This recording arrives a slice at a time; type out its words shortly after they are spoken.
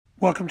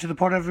Welcome to the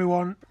pod,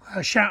 everyone.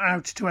 A shout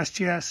out to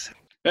SGS.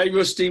 Hey,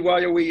 Rusty,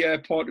 why are we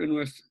partnering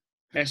with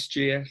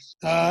SGS?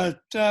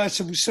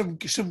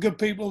 Some good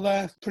people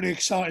there. Pretty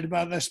excited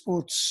about their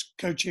sports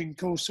coaching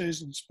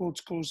courses and sports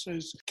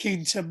courses.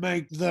 Keen to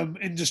make them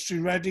industry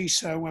ready,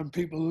 so when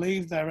people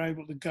leave, they're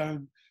able to go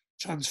and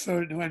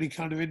transfer it to any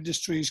kind of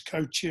industries,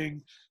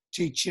 coaching,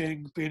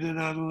 teaching, being an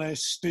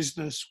analyst,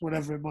 business,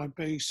 whatever it might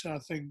be. So I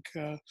think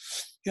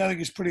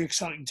it's pretty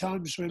exciting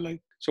times,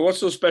 really. So what's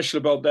so special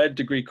about their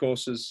degree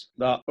courses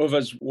that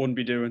others won't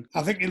be doing?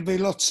 I think there'll be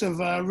lots of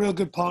real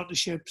good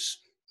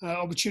partnerships,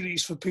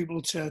 opportunities for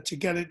people to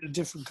get into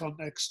different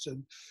contexts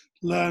and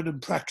learn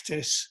and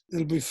practice.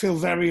 It'll feel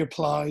very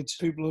applied.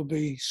 People will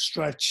be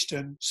stretched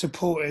and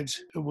supported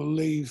and will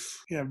leave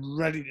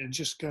ready to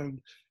just go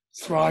and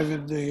thrive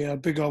in the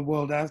big old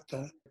world out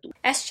there.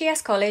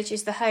 SGS College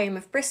is the home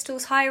of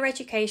Bristol's higher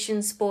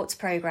education sports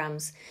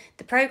programmes.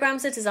 The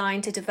programmes are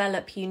designed to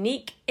develop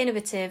unique,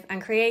 innovative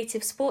and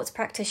creative sports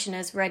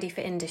practitioners ready for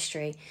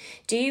industry.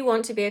 Do you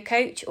want to be a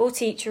coach or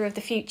teacher of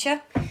the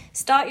future?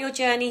 Start your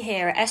journey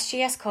here at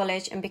SGS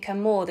College and become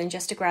more than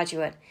just a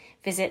graduate.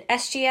 Visit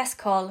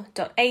sgscol.ac.uk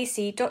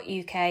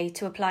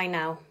to apply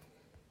now.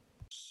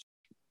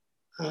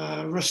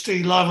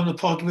 Rusty, live on the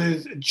pod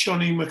with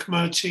Jonny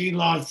McMurty,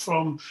 live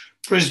from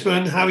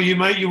Brisbane. How are you,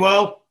 mate? You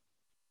well?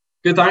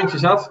 Good, thanks.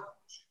 Yourself?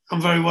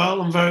 I'm very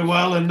well,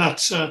 and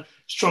that's a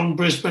strong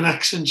Brisbane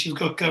accent you've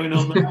got going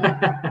on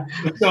there.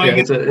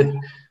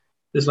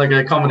 It's like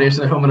a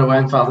combination of home and away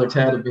and Father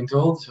Ted, I've been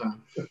told. So.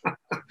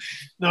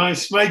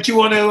 Nice. Mate, do you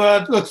want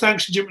to, look,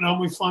 thanks for jumping on.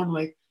 We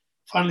finally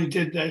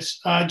did this.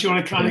 Do you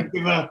want to kind of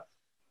give a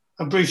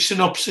brief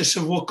synopsis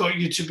of what got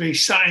you to be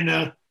sat in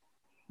a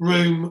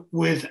room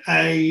with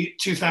a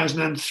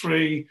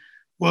 2003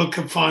 World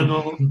Cup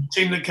final,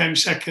 team that came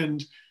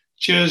second,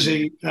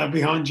 jersey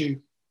behind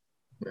you?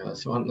 Yeah,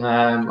 so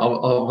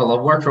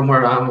I'll work from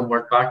where I am and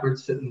work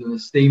backwards, sitting in a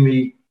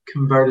steamy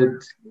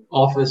converted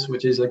office,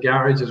 which is a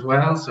garage as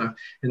well. So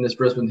in this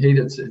Brisbane heat,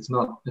 it's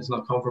not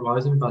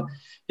compromising. But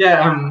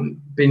yeah,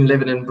 been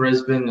living in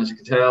Brisbane, as you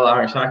can tell,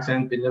 Irish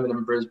accent. Been living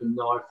in Brisbane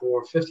now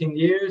for 15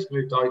 years.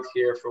 Moved out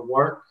here for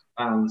work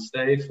and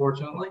stayed,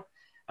 fortunately.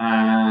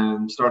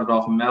 Started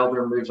off in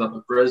Melbourne, moved up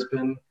to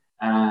Brisbane.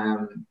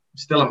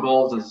 Still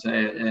involved, as I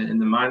say, in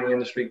the mining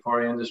industry,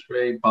 quarry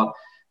industry, but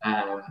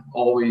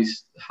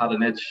always had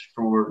an itch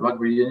for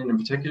rugby union in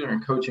particular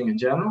and coaching in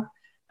general.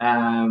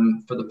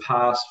 For the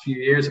past few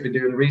years, I've been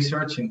doing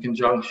research in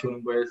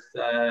conjunction with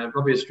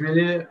Rugby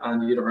Australia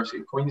and the University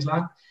of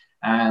Queensland,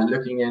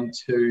 looking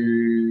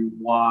into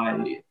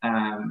why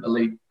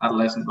elite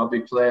adolescent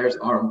rugby players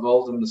are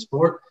involved in the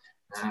sport,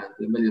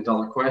 the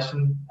million-dollar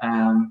question.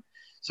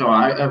 So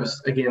I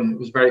was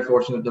very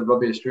fortunate that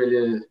Rugby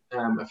Australia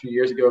a few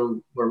years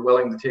ago were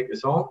willing to take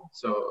this on.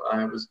 So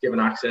I was given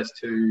access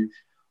to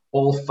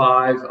all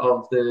 5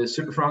 of the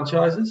super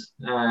franchises.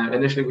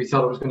 Initially, we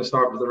thought it was going to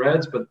start with the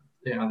Reds, but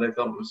they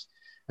thought it was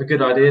a good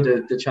idea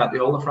to chat to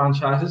all the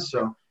franchises.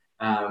 So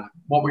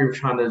what we were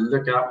trying to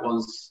look at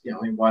was,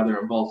 why they're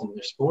involved in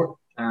their sport,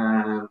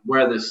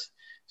 where this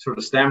sort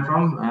of stemmed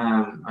from.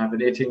 I have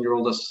an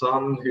 18-year-old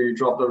son who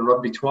dropped out of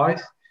rugby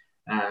twice,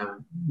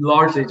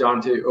 largely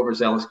down to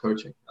overzealous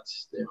coaching.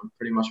 That's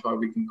pretty much why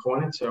we can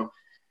coin it. So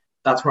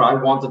that's where I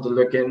wanted to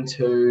look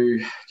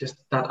into just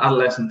that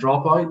adolescent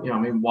dropout.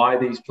 Why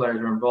these players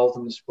are involved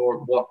in the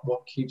sport, what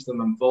keeps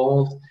them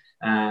involved,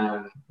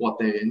 what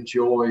they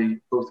enjoy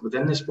both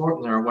within the sport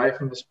and they're away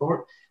from the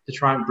sport, to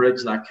try and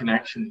bridge that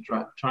connection.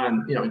 Try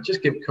and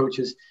just give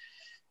coaches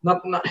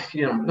not a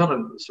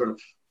sort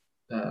of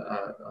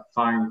a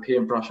fine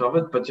paintbrush of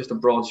it, but just a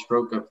broad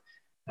stroke of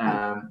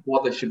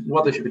what they should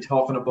be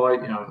talking about.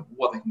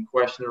 What they can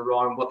question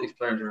around, what these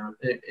players are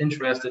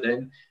interested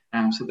in,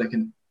 so they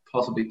can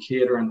possibly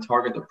cater and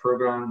target the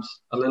programs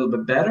a little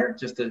bit better,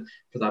 just for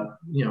that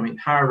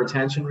higher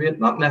retention rate,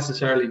 not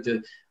necessarily to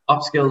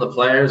upskill the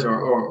players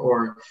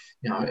or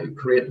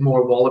create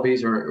more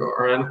wallabies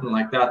or anything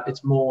like that.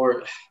 It's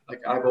more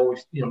like I've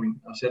always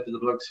I've said to the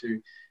blokes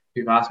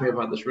who've asked me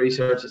about this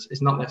research,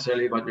 it's not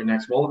necessarily about your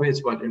next wallaby,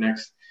 it's about your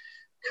next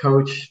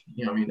coach,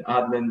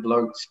 admin,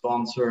 bloke,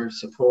 sponsor,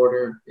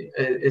 supporter.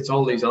 It's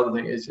all these other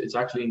things. It's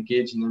actually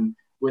engaging them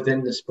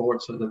within the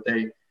sport so that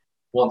they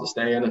want to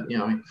stay in it,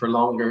 for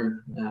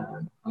longer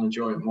and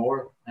enjoy it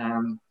more.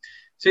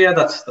 So yeah,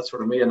 that's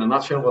sort of me in a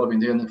nutshell. What I've been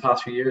doing the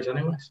past few years,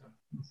 anyway. So.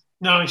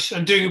 Nice,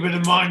 and doing a bit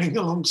of mining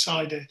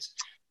alongside it.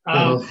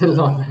 Yeah.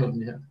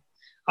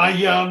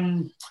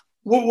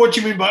 What do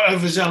you mean by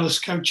overzealous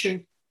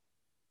coaching?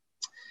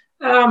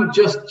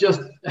 Just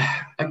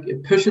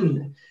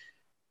pushing.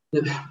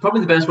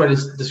 Probably the best way to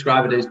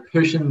describe it is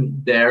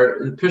pushing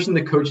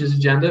the coach's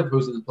agenda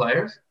opposed to the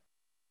players.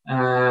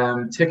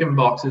 Ticking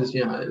boxes,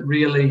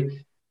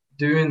 really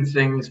doing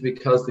things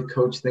because the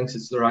coach thinks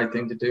it's the right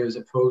thing to do, as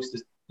opposed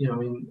to,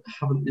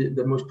 having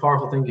the most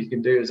powerful thing you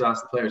can do is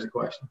ask the players a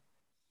question.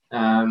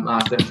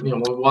 Ask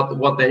them,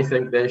 what they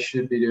think they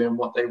should be doing,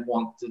 what they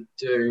want to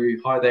do,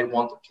 how they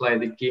want to play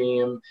the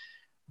game,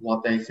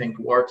 what they think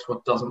works,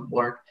 what doesn't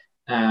work.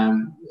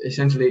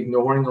 essentially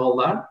ignoring all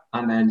that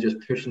and then just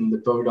pushing the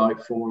boat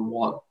out for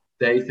what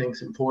they think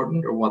is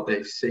important or what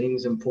they've seen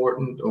is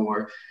important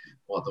or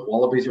what the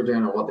Wallabies are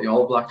doing or what the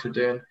All Blacks are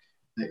doing.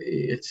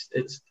 It's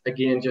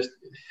again just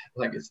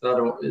like it's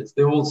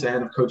the old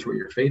saying of coach where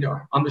your feet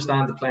are.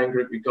 Understand the playing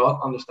group you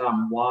got,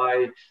 understand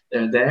why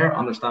they're there,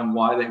 understand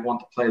why they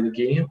want to play the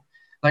game.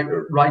 Like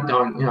right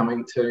down,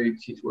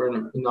 we're in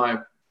a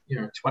now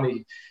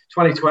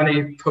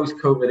 2020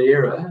 post-COVID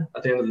era.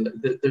 At the end of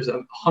there's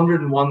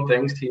 101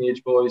 things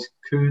teenage boys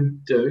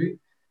could do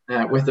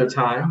with their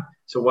time.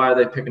 So why are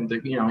they picking to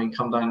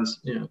come down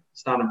and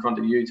stand in front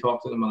of you,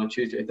 talk to them on a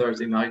Tuesday,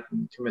 Thursday night,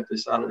 and commit to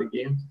Saturday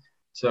game?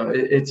 So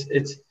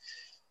it's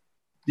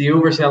the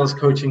overzealous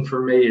coaching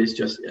for me is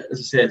just, as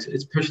I said,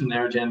 it's pushing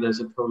their agenda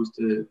as opposed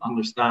to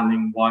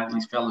understanding why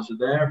these fellas are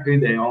there, who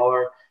they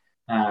are.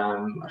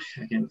 I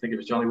can't think it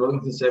was Johnny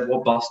Williamson said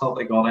what bus stop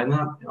they got in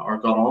at or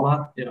got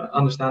on at.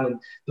 Understanding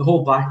the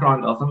whole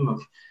background of them.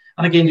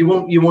 And again, you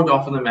won't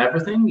offer them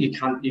everything. You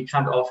can't make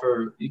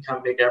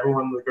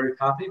everyone in the group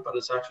happy. But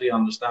it's actually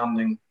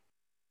understanding,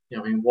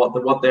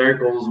 what their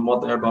goals and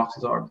what their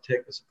boxes are to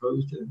take as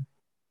opposed to.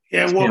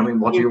 Yeah,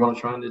 what do you want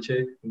to try and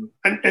achieve?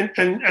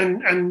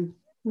 And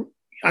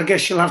I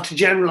guess you'll have to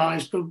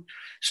generalise, but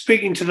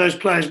speaking to those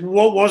players,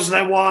 what was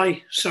their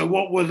why? So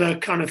what were the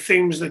kind of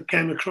themes that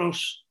came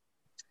across?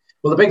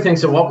 Well, the big thing,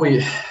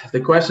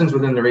 the questions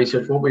within the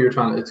research, what we were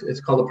trying to,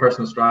 it's called a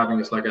personal striving.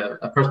 It's like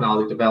a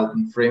personality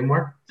development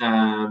framework.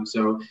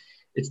 So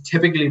it's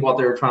typically what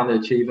they were trying to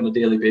achieve on a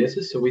daily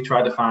basis. So we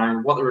tried to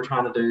find what they were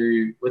trying to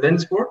do within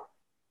sport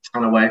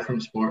and away from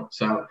sport.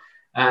 So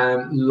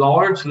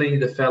largely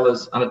the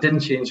fellas, and it didn't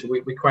change.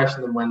 We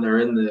questioned them when they're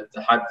in the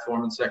high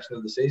performance section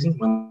of the season,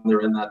 when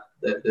they're in that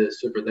the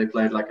super. They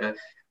played like a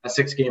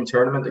 6-game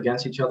tournament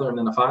against each other and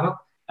in a final,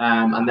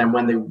 and then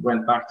when they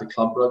went back to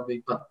club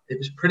rugby. But it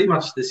was pretty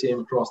much the same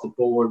across the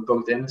board,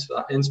 both in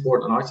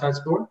sport and outside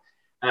sport.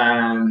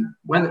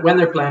 When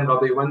they're playing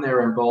rugby, when they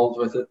were involved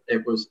with it,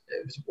 it was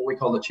what we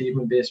call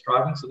achievement based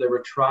striving. So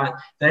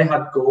they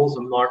had goals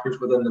and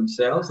markers within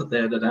themselves that they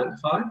had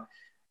identified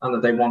and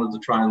that they wanted to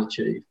try and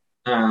achieve.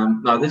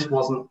 Now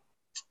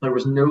there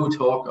was no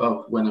talk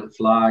of winning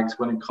flags,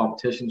 winning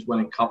competitions,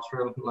 winning cups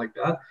or anything like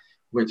that,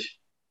 which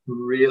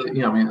really,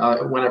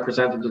 when I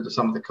presented it to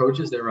some of the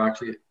coaches, they were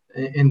actually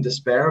in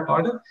despair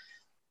about it.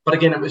 But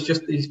again, it was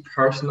just these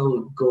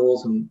personal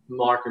goals and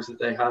markers that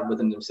they had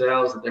within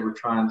themselves that they were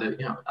trying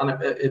to,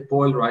 and it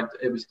boiled right.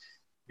 It was,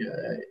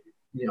 it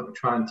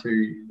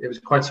was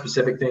quite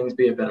specific things,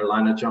 be a better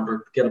line-out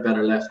jumper, get a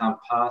better left-hand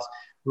pass,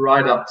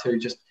 right up to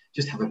just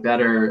have a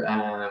better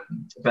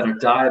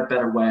diet,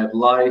 better way of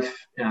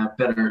life,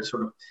 better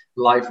sort of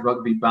life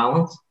rugby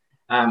balance.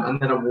 And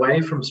then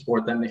away from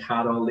sport, then they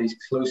had all these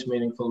close,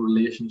 meaningful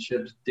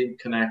relationships, deep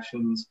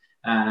connections.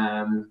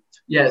 So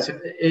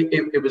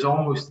it was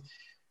almost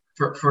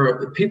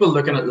for people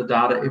looking at the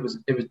data, it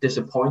was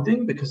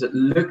disappointing because it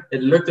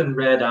looked and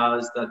read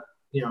as that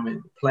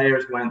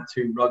players went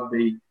to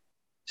rugby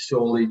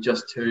solely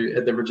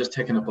they were just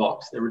ticking a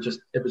box. It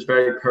was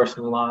very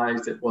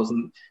personalized. It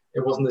wasn't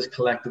this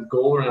collective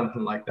goal or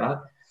anything like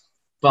that.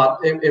 But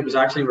it was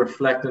actually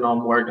reflecting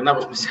on work, and that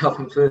was myself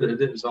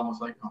included. It was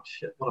almost like, oh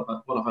shit, what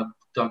have I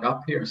dug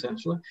up here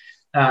essentially?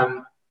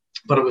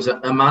 But it was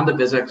Amanda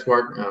Vizek's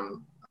work.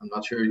 I'm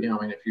not sure,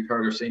 if you've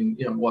heard or seen,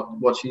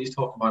 what she's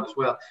talked about as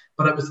well.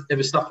 But it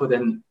was stuff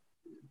within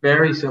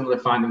very similar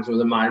findings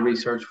within my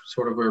research,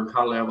 sort of were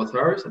parallel with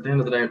hers. At the end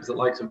of the day, it was the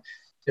likes of,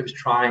 it was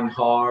trying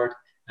hard.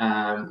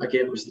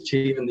 Again, it was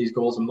achieving these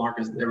goals and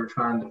markers that they were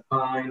trying to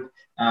find,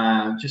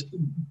 just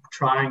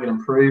trying and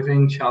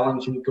improving,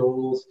 challenging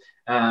goals,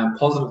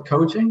 positive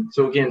coaching.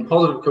 So again,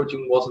 positive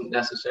coaching wasn't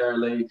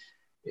necessarily,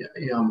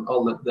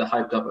 all the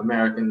hyped up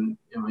American,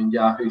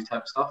 Yahoo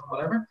type stuff,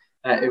 whatever.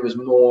 It was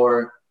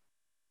more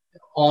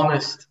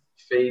honest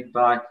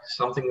feedback,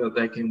 something that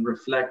they can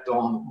reflect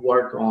on,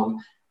 work on,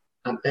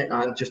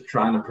 and just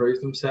try and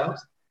improve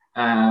themselves.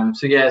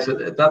 So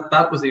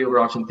that was the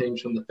overarching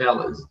themes from the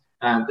fellas.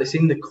 They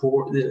seemed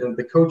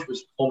the coach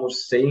was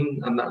almost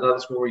seen, and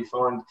that's where we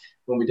found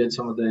when we did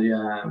some of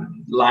the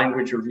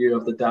language review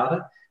of the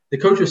data. The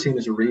coach was seen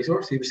as a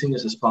resource. He was seen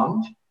as a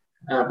sponge,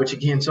 which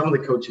again, some of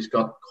the coaches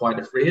got quite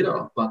afraid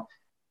of. But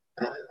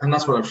and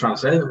that's what I was trying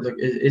to say. Like,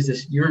 is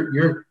this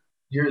you're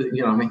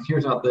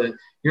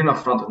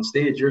not front on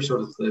stage. You're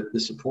sort of the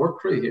support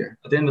crew here.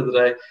 At the end of the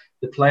day,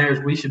 the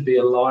players, we should be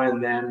allowing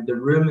them the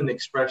room and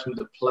expression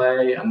to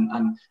play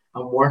and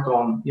work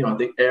on,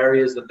 the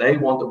areas that they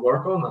want to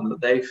work on and that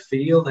they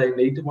feel they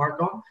need to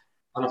work on.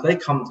 And if they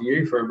come to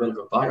you for a bit of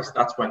advice,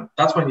 that's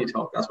when you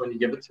talk. That's when you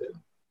give it to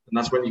them, and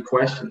that's when you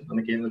question. And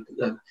again,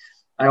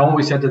 I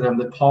always said to them,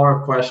 the power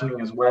of questioning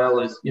as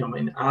well is,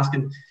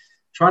 asking.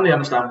 Trying to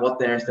understand what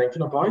they're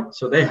thinking about.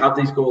 So they have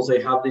these goals,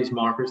 they have these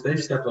markers, they've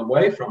stepped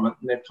away from it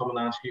and they've come and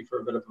asked you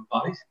for a bit of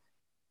advice.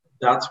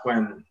 That's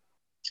when,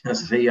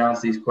 as he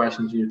asks these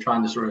questions, you're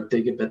trying to sort of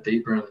dig a bit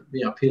deeper and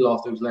peel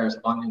off those layers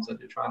of onions that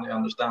you're trying to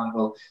understand.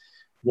 Well,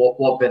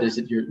 what bit is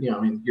it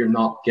you're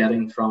not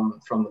getting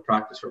from the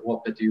practice, or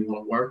what bit do you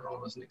want to work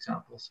on, as an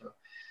example.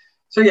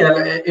 So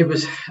yeah, it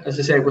was, as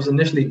I say, it was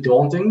initially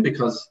daunting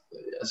because,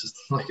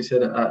 like I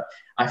said,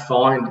 I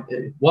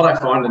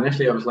found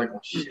initially, I was like, oh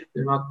shit,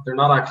 they're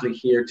not actually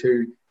here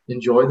to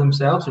enjoy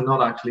themselves. They're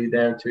not actually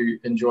there to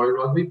enjoy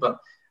rugby. But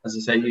as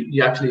I say,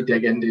 you actually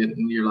dig into it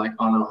and you're like,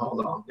 oh no,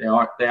 hold on,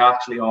 they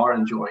actually are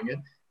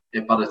enjoying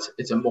it. But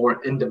it's a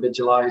more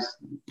individualized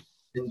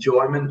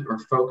enjoyment or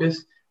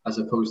focus, as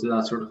opposed to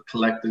that sort of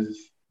collective,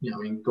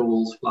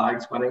 goals,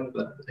 flags winning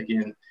that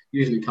again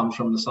usually comes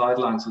from the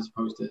sidelines as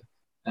opposed to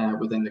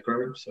within the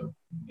group. So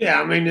yeah,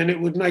 I mean, and it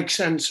would make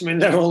sense. I mean,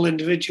 they're all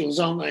individuals,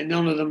 aren't they?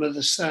 None of them are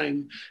the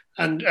same.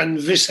 And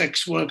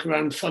Vissek's work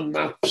around fun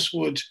maps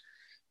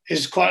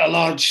is quite a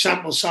large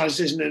sample size,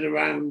 isn't it?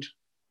 Around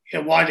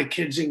why do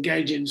kids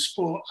engage in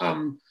sport?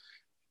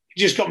 It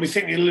just got me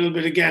thinking a little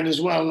bit again as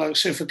well. Like,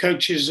 so if a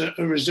coach is a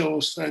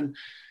resource, then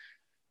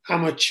how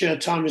much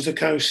time is the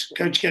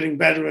coach getting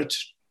better at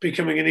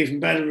becoming an even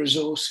better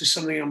resource is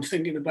something I'm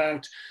thinking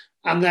about.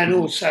 And then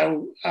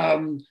also,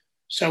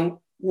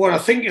 so what I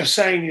think you're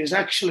saying is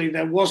actually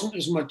there wasn't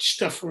as much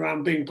stuff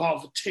around being part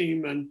of a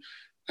team and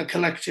a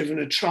collective and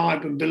a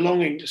tribe and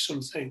belonging to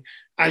something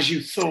as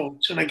you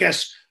thought. And I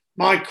guess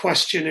my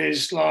question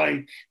is,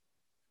 like,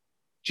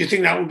 do you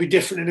think that would be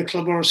different in a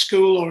club or a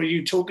school, or are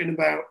you talking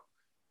about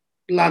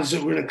lads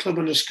that were in a club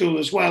and a school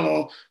as well?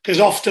 Or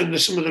because often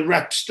some of the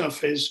rep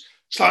stuff is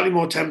slightly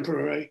more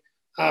temporary.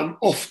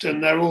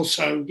 Often they're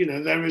also,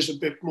 there is a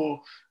bit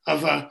more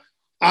of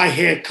I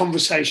hear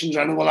conversations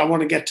around, well, I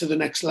want to get to the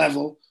next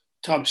level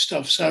type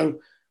stuff. So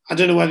I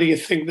don't know whether you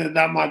think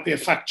that might be a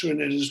factor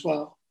in it as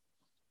well.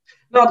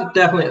 No,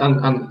 definitely,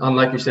 and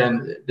like you're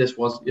saying, it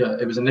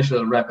was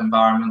initially a rep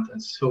environment,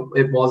 and so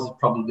it was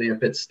probably a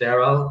bit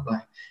sterile.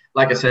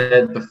 Like I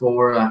said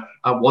before,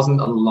 I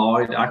wasn't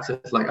allowed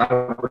access. Like,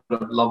 I would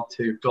have loved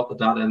to have got the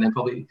data and then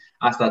probably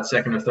ask that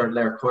second or third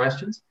layer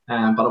questions,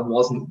 but I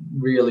wasn't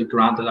really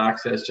granted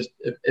access. Just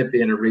it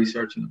being a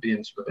research and it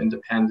being sort of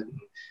independent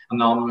and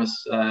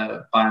anonymous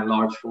by and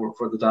large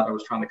for the data I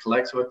was trying to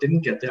collect. So I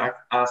didn't get to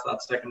ask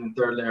that second and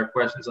third layer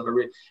questions that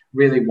I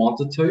really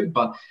wanted to,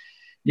 but.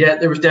 Yeah,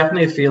 there was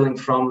definitely a feeling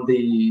from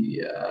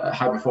the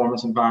high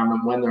performance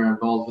environment when they're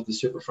involved with the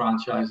super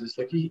franchises.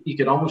 Like, you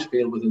could almost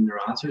feel within their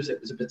answers, it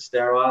was a bit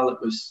sterile.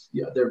 It was,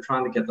 they were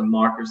trying to get the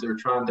markers. They were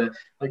trying to,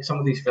 like, some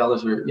of these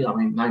fellas are,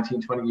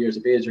 19, 20 years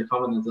of age, are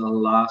coming into the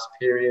last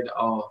period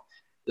of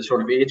the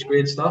sort of age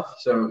grade stuff.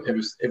 So it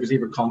was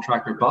either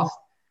contract or bust,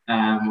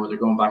 or they're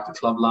going back to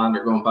clubland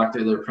or going back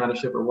to their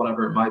apprenticeship or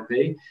whatever it might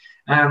be.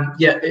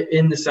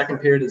 In the second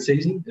period of the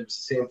season, it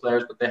was the same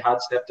players, but they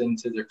had stepped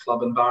into their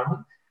club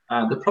environment.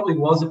 There probably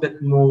was a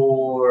bit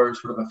more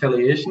sort of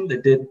affiliation.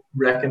 They did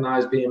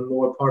recognise being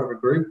more part of a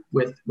group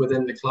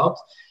within the clubs.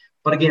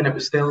 But again, it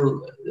was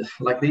still,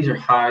 like, these are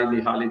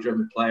highly, highly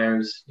driven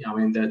players.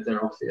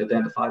 They're obviously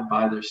identified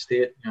by their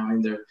state.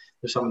 They're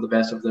some of the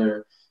best of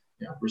their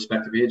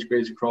respective age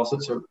grades across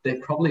it. So they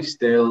probably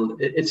still,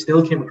 it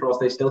still came across,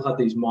 they still had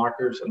these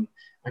markers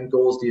and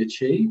goals to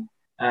achieve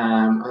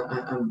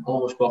and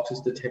almost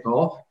boxes to tick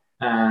off,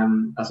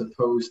 as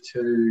opposed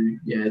to,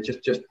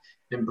 just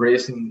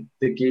embracing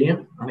the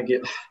game. And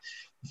again,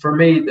 for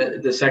me,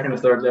 the second or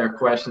third layer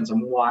questions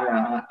and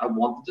why I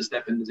wanted to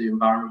step into the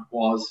environment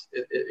was,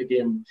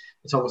 again,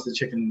 it's almost the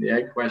chicken and the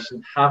egg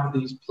question. Have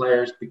these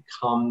players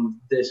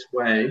become this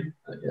way,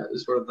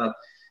 sort of that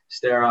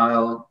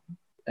sterile,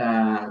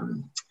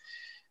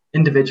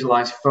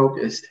 individualized,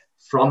 focused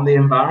from the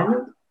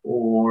environment,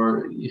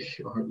 or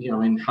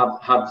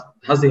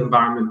has the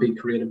environment been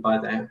created by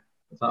them?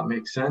 If that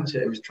makes sense.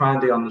 It was trying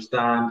to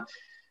understand,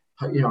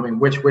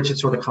 which it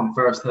sort of come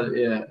first.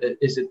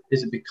 Is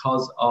it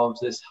because of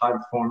this high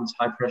performance,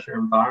 high pressure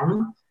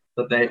environment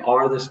that they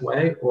are this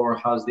way, or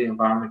has the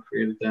environment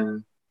created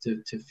them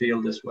to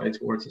feel this way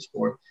towards the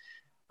sport?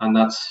 And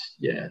that's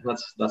where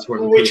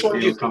the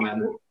PhD come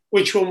in.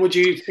 Which one would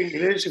you think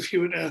it is if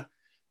you were to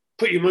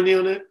put your money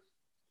on it?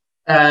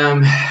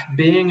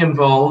 Being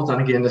involved,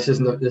 and again, this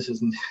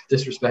isn't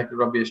disrespect to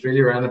Rugby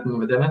Australia or anything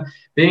within it.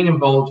 Being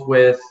involved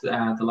with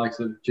the likes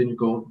of junior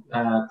gold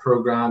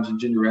programs and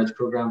junior reg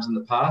programs in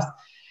the past,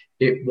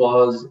 it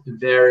was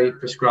very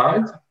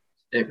prescribed.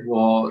 It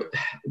was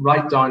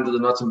right down to the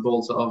nuts and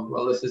bolts of,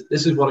 well, this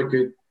is what a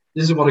good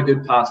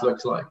pass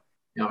looks like.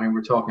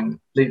 We're talking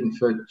leading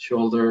foot,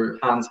 shoulder,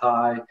 hands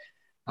high,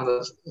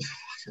 and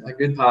a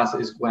good pass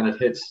is when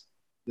it hits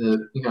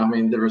the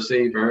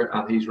receiver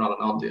and he's running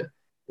onto you.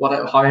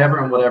 However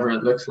and whatever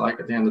it looks like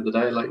at the end of the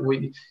day, like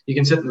you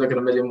can sit and look at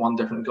 1,000,001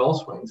 different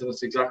golf swings, and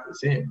it's exactly the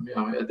same.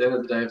 At the end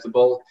of the day, if the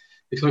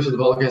closer the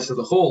ball gets to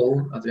the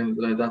hole, at the end of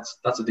the day,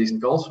 that's a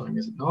decent golf swing,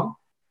 is it not?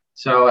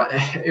 So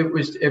it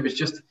was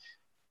just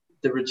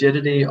the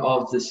rigidity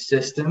of the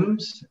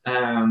systems,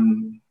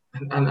 and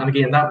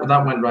again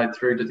that went right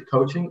through to the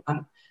coaching.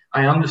 And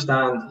I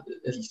understand,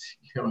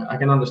 I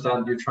can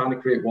understand you're trying to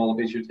create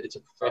Wallabies. It's a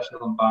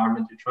professional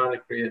environment. You're trying to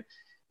create.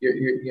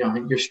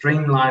 You're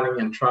streamlining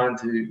and trying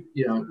to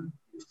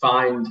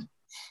find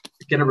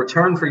get a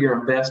return for your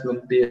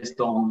investment based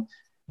on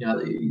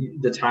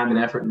the time and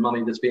effort and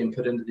money that's being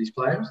put into these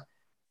players.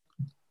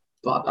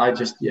 But I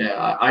just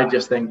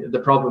think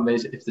the problem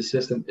is if the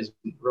system isn't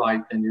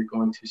right, then you're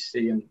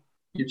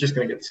just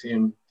going to get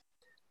the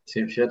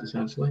same shit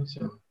essentially.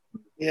 So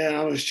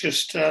yeah, I was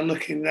just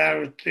looking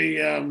there at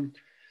the.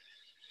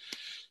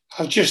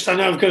 I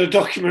know I've got a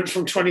document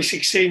from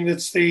 2016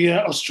 that's the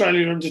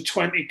Australia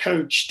Under-20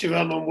 Coach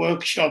Development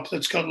Workshop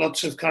that's got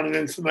lots of kind of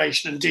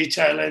information and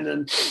detail in,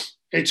 and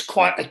it's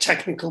quite a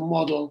technical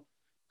model.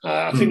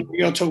 I think what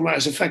you're talking about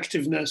is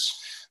effectiveness.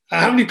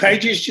 How many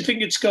pages do you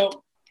think it's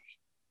got?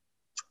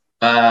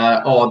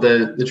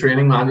 The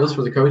training manuals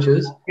for the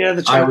coaches. Yeah,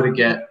 I would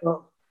get,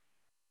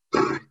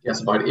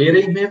 guess about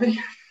 80 maybe.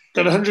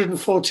 Got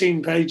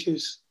 114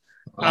 pages.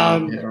 Yeah,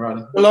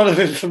 right. A lot of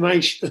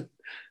information.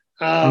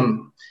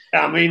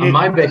 I mean,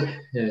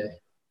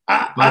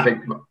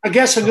 I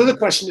guess another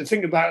question to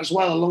think about as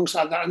well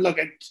alongside that, and look,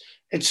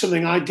 it's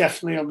something I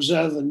definitely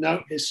observe and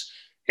notice,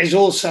 is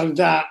also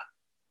that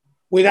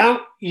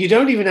you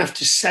don't even have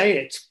to say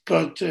it,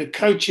 but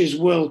coaches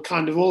will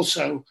kind of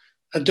also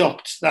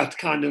adopt that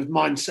kind of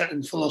mindset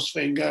and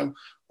philosophy and go,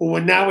 well, we're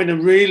now in a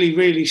really,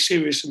 really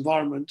serious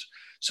environment,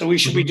 so we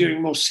should be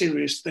doing more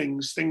serious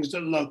things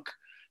that look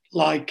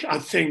like I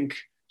think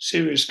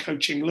serious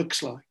coaching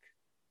looks like.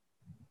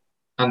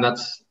 And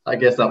I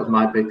guess that was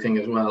my big thing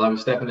as well. I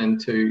was stepping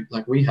into,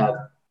 like, we had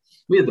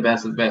the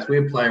best of the best. We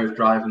had players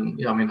driving,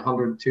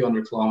 100,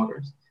 200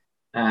 kilometers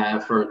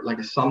for like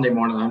a Sunday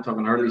morning. I'm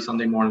talking early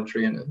Sunday morning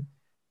training.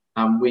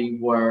 And we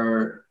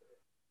were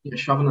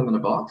shoving them in a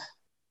box.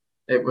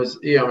 It was,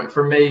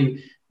 for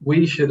me,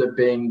 we should have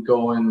been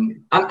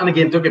going, and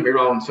again, don't get me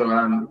wrong. So,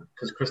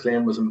 because Chris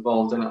Lane was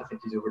involved in it, I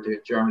think he's over doing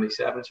Germany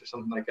sevens or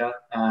something like that.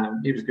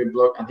 He was a good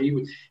bloke, and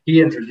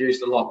he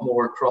introduced a lot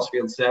more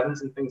crossfield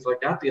sevens and things like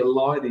that to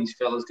allow these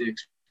fellas to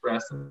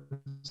express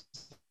themselves.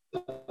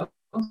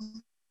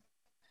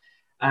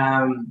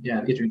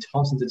 Adrian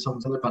Thompson did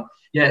something similar, but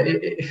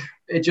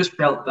it just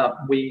felt that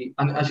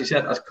and as you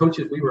said, as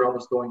coaches, we were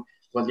almost going,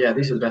 well, yeah,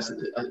 these are the best.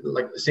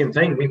 Like the same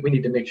thing, we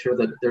need to make sure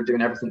that they're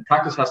doing everything.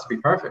 Practice has to be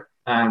perfect.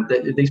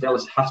 These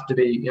fellas have to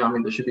be,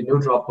 there should be no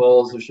drop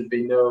balls. There should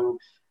be no,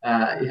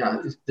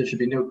 there should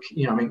be no,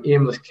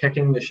 aimless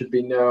kicking. There should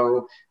be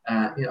no,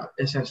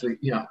 essentially,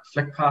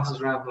 flick passes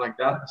or anything like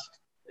that.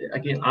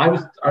 Again, I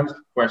was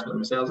questioning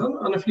myself,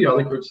 and a few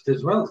other coaches did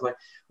as well. It's like,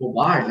 well,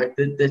 why? Like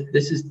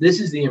this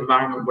is the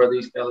environment where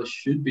these fellas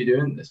should be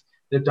doing this.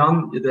 They've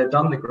done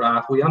the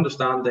graph. We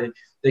understand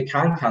they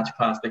can catch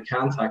pass, they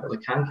can tackle, they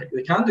can kick,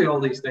 they can do all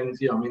these things.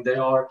 They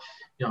are,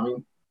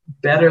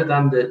 better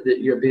than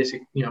your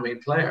basic,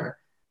 player.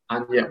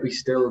 And yet we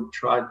still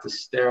tried to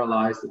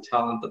sterilize the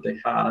talent that they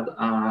had,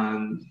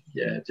 and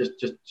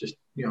just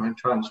and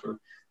try and sort of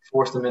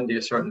force them into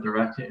a certain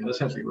direction.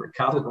 Essentially, we're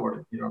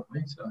categorized,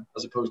 So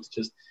as opposed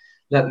to just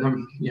letting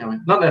them,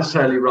 not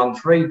necessarily run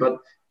free, but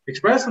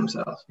express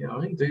themselves,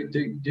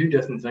 do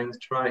different things,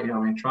 try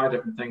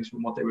different things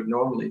from what they would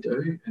normally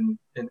do in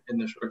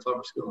the sort of club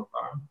or school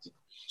environment.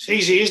 It's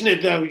easy, isn't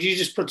it, though? You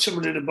just put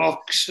someone in a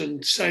box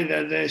and say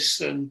they're this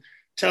and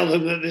tell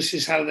them that this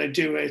is how they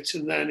do it,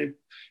 and then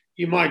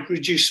you might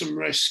reduce some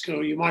risk,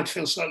 or you might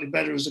feel slightly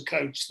better as a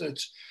coach.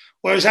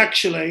 Whereas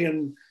actually,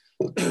 and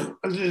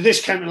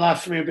this came to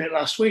life for me a bit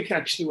last week,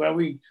 actually, where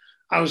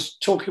I was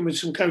talking with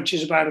some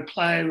coaches about a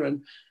player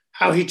and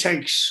how he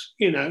takes,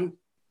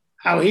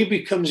 how he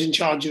becomes in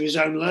charge of his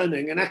own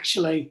learning. And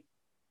actually,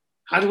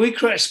 how do we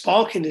create a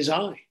spark in his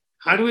eye?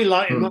 How do we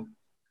light him up?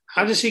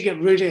 How does he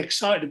get really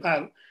excited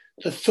about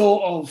the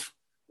thought of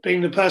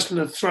being the person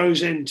that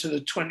throws into the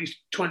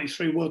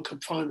 2023 World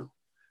Cup final,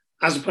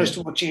 as opposed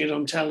to watching it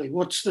on telly?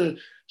 What's the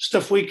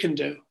stuff we can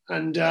do?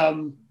 And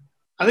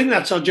I think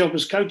that's our job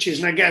as coaches.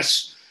 And I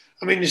guess,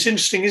 it's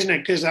interesting, isn't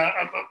it? Because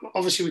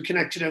obviously we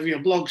connected over your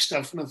blog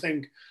stuff, and I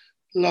think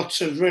lots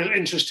of real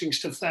interesting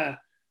stuff there.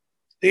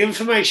 The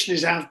information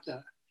is out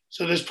there.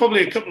 So there's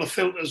probably a couple of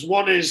filters.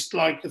 One is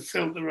like the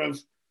filter of,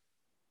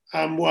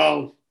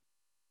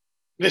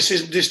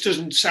 this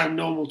doesn't sound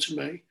normal to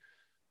me.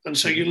 And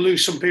so you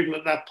lose some people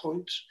at that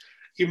point.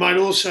 You might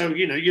also,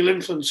 you'll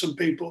influence some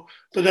people,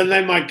 but then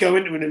they might go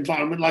into an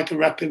environment like a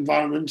rep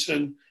environment,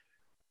 and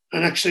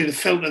actually the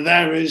filter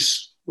there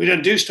is, we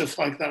don't do stuff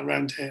like that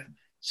around here.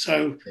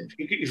 So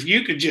if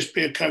you could just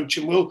be a coach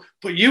and we'll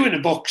put you in a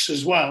box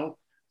as well,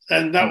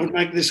 then that would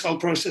make this whole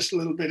process a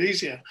little bit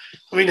easier.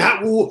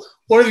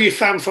 What have you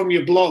found from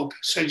your blog?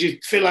 So do you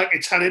feel like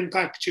it's had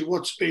impact?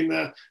 What's been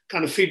the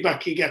kind of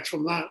feedback you get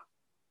from that?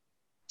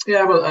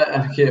 Yeah, well,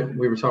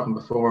 we were talking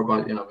before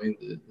about,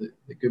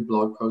 the good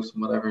blog posts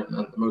and whatever, and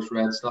the most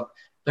read stuff.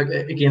 Like,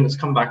 again, it's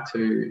come back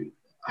to,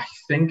 I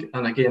think,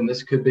 and again,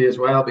 this could be as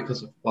well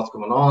because of what's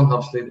going on.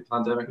 Obviously, the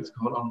pandemic is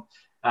going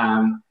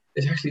on.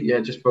 It's actually,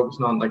 just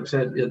focusing on, like I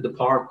said, the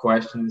power of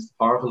questions, the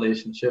power of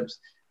relationships.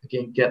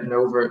 Again, getting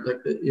over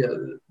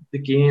the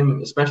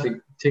game, especially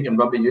taking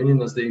rugby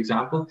union as the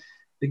example.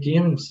 The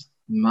game's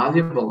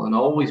malleable and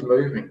always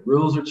moving.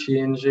 Rules are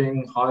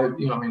changing. How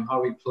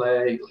we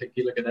play. Like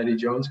you look at Eddie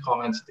Jones'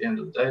 comments at the end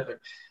of the day. Like,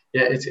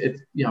 yeah, it's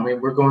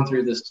we're going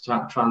through this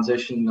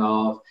transition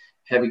of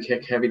heavy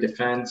kick, heavy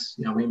defense.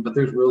 But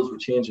those rules will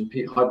change, and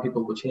how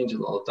people will change,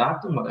 will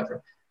adapt and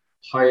whatever.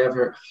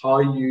 However, how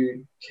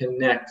you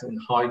connect and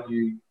how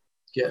you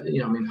get,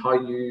 how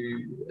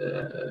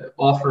you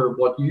offer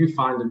what you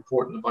find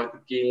important about the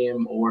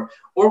game, or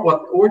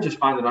just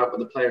finding out what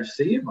the players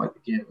see about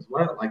the game as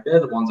well. Like, they're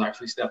the ones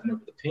actually stepping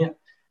over the paint,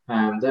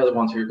 and they're the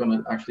ones who are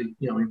going to actually,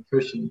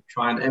 push and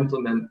try and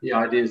implement the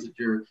ideas that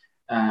you're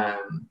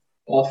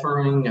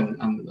offering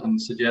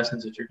and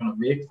suggestions that you're going to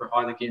make for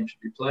how the game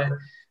should be played.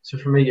 So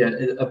for me,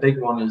 a big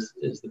one is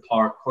the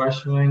power of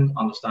questioning,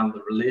 understand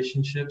the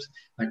relationships,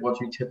 like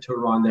what you tiptoe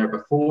around there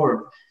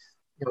before.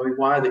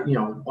 Why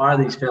are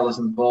these fellas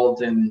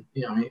involved in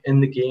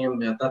the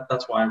game?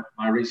 That's why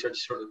my research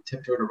sort of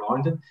tiptoed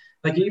around it.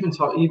 Like,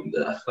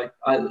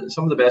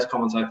 some of the best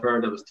comments I've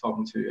heard, I was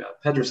talking to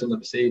Pedro Silva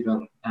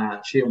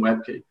and Shane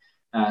Webke,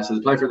 so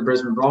they play for the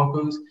Brisbane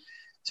Broncos.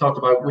 Talked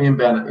about Wayne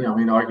Bennett,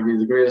 arguably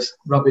the greatest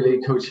rugby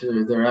league coach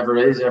there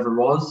ever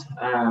was.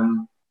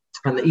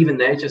 And even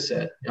they just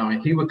said,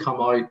 he would come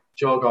out,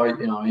 jog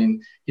out,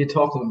 he'd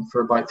talk to them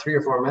for about 3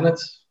 or 4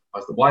 minutes.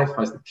 How's the wife?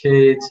 How's the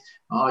kids?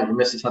 Oh, your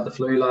missus had the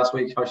flu last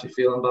week. How's she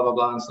feeling? Blah, blah,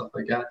 blah, and stuff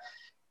like that.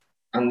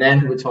 And then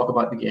he would talk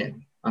about the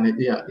game.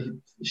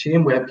 And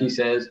Shane Webke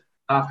says,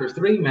 after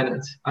 3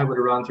 minutes, I would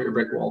have ran through a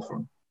brick wall for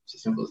him. It's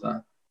as simple as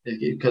that.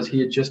 Because he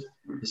had just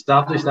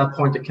established that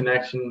point of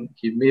connection.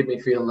 He made me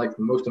feel like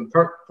the most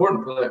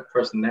important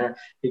person there.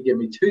 He gave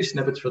me 2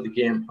 snippets for the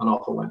game, and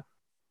off I went.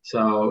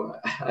 So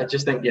I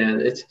just think,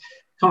 it's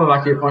coming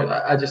back to your point.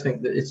 I just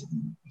think that it's,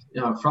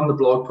 from the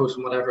blog post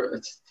and whatever,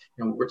 it's,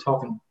 we're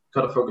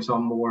got to focus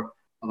on more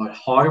about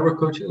how we're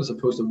coaching as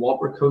opposed to what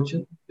we're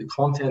coaching. The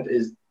content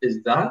is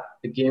that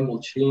the game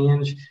will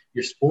change,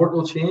 your sport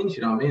will change.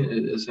 A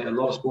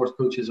lot of sports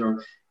coaches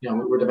are,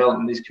 we're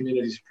developing these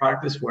communities of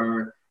practice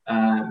where,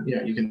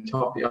 you can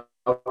talk to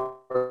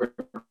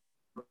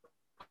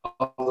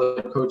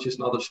other coaches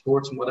in other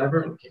sports and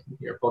whatever. And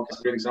your podcast is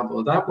a great example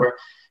of that, where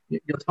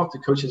you'll talk to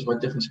coaches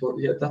about different sports.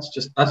 Yeah, that's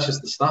just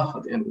the stuff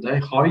at the end of the day.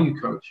 How you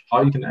coach,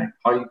 how you connect,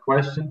 how you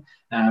question,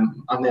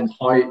 and then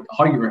how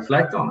you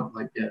reflect on it.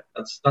 Like,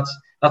 that's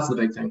the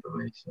big thing for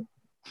me.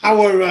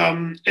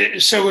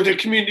 So would a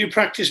community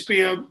practice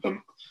be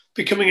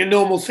becoming a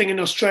normal thing in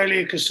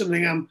Australia? Because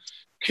something I'm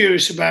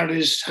curious about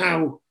is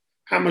how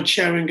much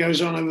sharing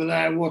goes on over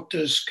there. What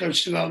does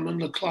coach development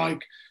look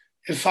like?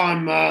 If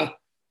I'm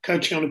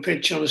coaching on a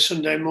pitch on a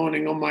Sunday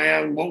morning on my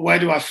own, where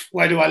do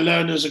I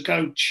learn as a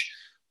coach?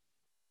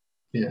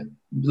 Yeah,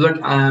 look,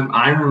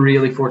 I'm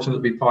really fortunate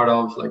to be part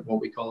of, like, what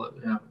we call it,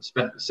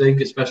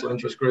 SIG, a special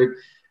interest group.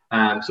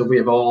 So we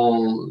have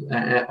all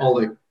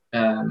the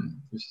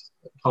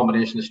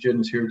combination of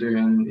students who are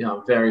doing,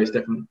 various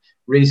different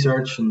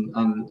research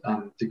and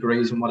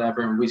degrees and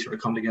whatever, and we sort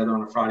of come together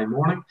on a Friday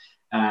morning.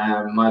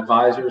 My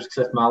advisors,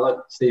 Cliff Mallet,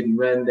 Stephen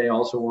Wren, they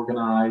also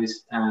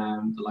organise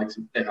the likes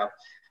of, they have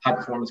high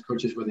performance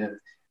coaches within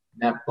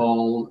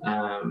netball,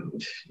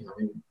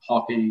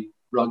 hockey,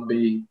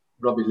 rugby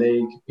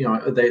league,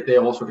 they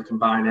all sort of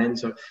combine in.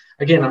 So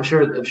again, I'm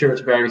sure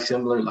it's very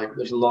similar. Like,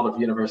 there's a lot of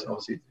universities,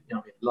 obviously,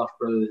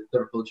 Loughborough,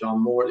 Liverpool, John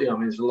Moore,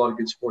 there's a lot of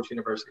good sports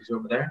universities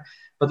over there.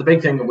 But the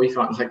big thing that we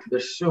found is, like,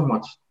 there's so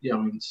much,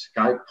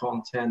 Skype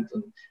content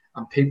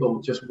and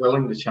people just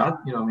willing to chat,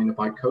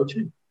 about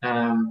coaching.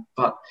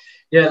 But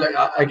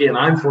yeah, again,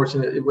 I'm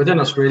fortunate within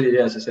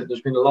Australia. As I said,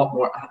 there's been a lot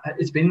more.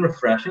 It's been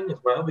refreshing as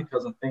well,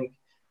 because I think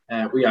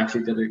we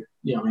actually did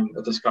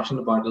a discussion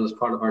about it as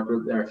part of our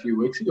group there a few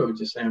weeks ago,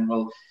 just saying,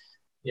 well,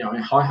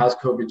 how has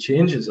COVID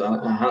changed,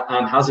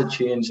 and has it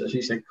changed, as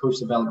you said, coach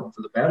development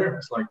for the better?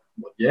 It's like,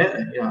 well,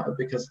 yeah,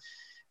 because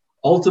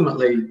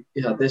ultimately,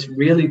 this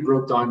really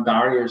broke down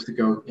barriers to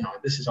go,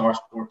 this is our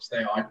sport,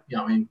 stay out.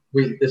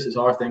 This is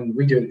our thing.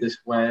 We do it this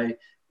way.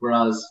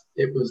 Whereas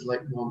it was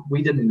like, well,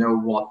 we didn't know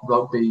what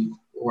rugby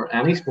or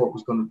any sport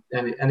was going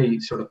to, any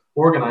sort of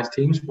organised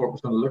team sport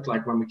was going to look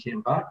like when we came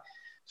back.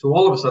 So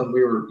all of a sudden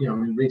we were,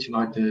 reaching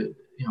out to,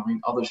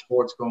 other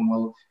sports, going,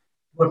 well,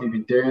 what have you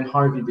been doing?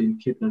 How have you been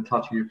keeping in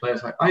touch with your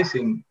players? Like, as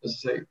I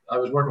say, I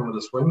was working with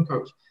a swim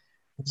coach,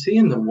 and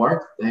seeing the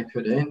work they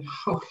put in,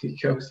 holy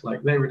ghost,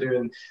 like, they were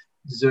doing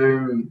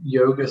Zoom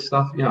yoga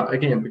stuff,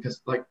 again,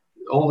 because, like,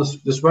 all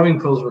the swimming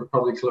pools were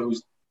probably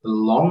closed the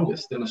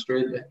longest in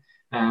Australia.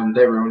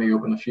 They were only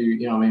open a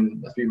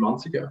few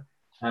months ago.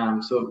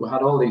 So we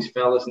had all these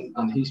fellas,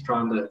 and he's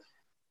trying to,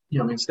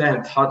 stay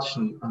in touch,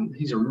 and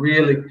he's a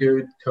really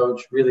good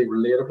coach, really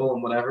relatable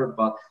and whatever,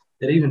 but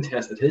it even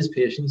tested his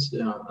patience,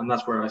 and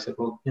that's where I said,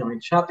 well,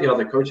 chat the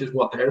other coaches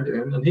what they're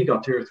doing, and he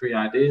got 2 or 3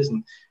 ideas,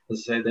 and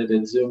as I say, they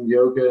did Zoom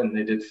yoga and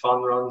they did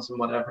fun runs and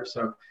whatever.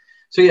 So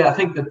yeah, I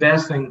think the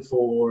best thing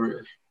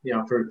for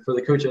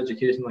the coach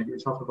education, like you were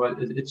talking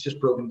about, it's just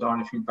broken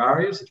down a few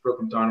barriers, it's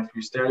broken down a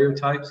few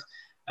stereotypes,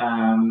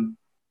 and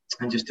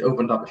just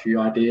opened up a few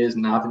ideas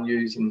and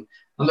avenues, and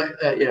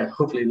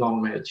hopefully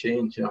long way of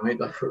change.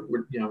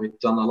 We've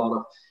done a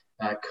lot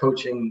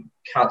coaching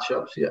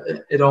catch-ups. Yeah,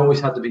 it always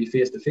had to be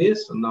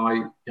face-to-face, and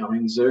now,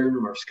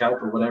 Zoom or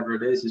Skype or whatever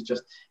it is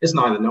it's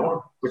now the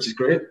norm, which is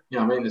great.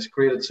 It's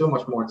created so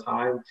much more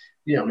time.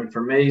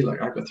 For me,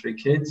 like, I've got 3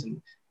 kids,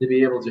 and to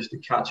be able just to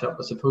catch up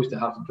as opposed to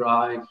have to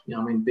drive,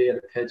 be at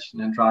a pitch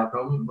and then drive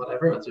home and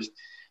whatever. It's just,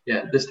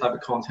 this type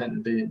of content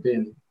and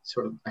being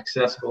sort of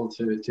accessible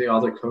to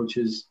other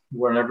coaches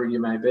wherever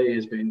you may be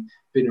has been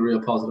a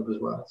real positive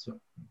as well. So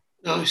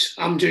nice.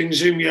 I'm doing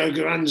Zoom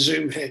yoga and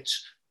Zoom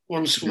hits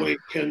once a week,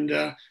 and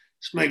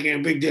it's making a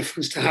big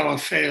difference to how I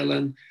feel,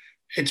 and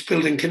it's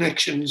building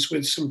connections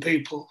with some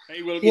people.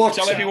 Hey, Will,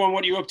 tell everyone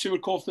what you're up to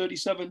at Core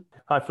 37.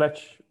 Hi,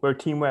 Fletch. We're a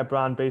teamwear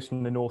brand based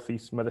in the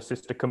Northeast, and we're the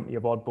sister company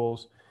of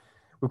Oddballs.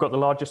 We've got the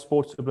largest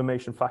sports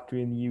sublimation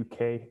factory in the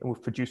UK, and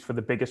we've produced for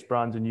the biggest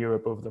brands in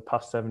Europe over the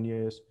past 7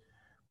 years.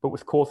 But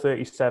with Core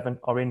 37,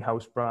 our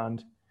in-house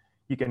brand,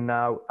 you can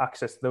now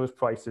access those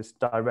prices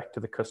direct to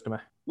the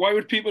customer. Why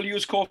would people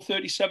use Core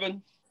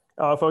 37?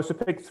 If I was to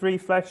pick 3,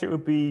 Fletch, it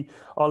would be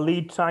our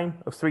lead time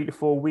of 3 to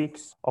 4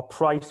 weeks, our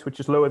price, which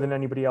is lower than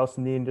anybody else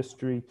in the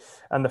industry,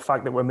 and the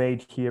fact that we're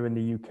made here in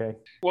the UK.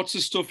 What's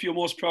the stuff you're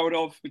most proud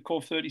of with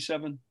Core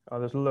 37?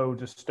 There's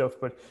loads of stuff,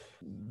 but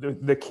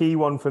the key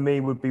one for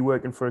me would be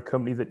working for a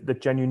company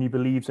that genuinely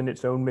believes in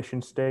its own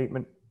mission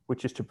statement,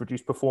 which is to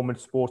produce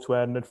performance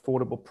sportswear at an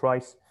affordable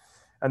price.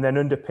 And then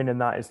underpinning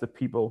that is the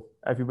people.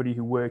 Everybody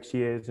who works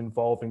here is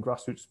involved in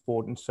grassroots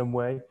sport in some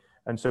way.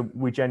 And so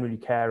we genuinely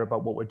care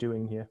about what we're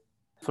doing here.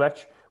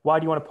 Fletch, why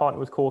do you want to partner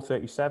with Core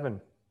 37?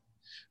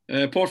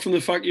 Apart from the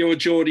fact you're a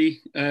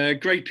Geordie,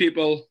 great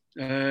people,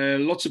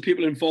 lots of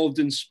people involved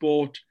in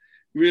sport,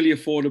 really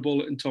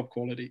affordable and top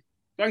quality.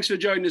 Thanks for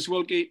joining us,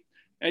 Wilkie.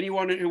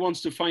 Anyone who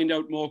wants to find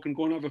out more can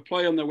go and have a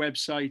play on their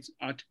website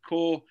at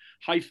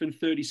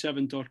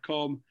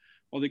core-37.com,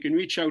 or they can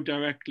reach out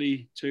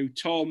directly to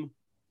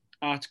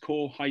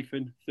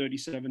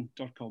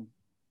tom@core-37.com.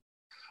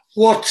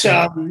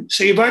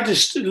 So you're about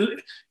to,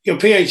 your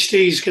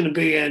PhD is going to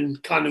be in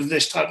kind of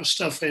this type of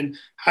stuff, in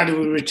how do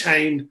we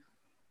retain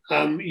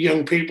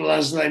young people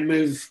as they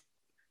move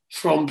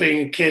from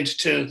being a kid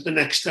to the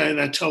next day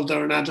they're told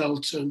they're an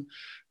adult, and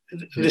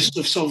this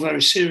stuff's all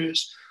very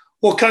serious.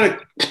 What kind of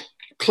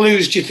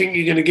clues do you think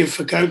you're going to give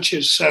for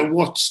coaches? So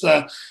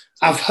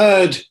I've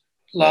heard,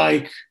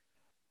 like,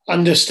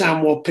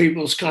 understand what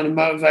people's kind of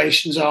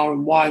motivations are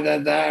and why they're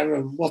there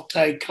and what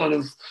they kind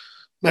of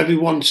maybe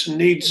wants and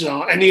needs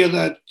are. Any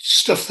other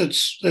stuff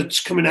that's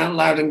coming out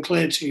loud and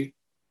clear to you?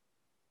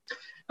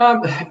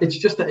 It's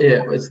just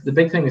it's the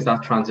big thing is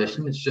that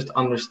transition. It's just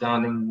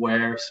understanding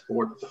where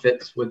sport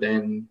fits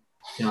within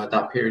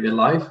that period of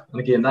life. And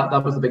again,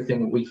 that was the big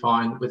thing that we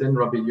found within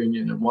rugby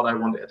union, and what I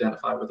want to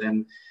identify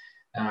within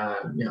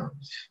as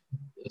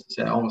I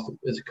say, almost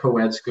as a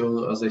co-ed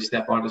school as they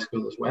step out of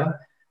school as well.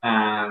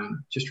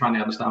 Just trying to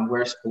understand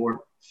where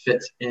sport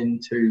fits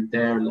into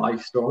their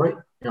life story.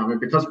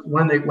 Because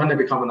when they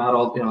become an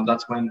adult,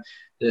 that's when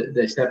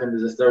they step into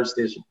the third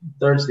stage of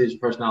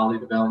personality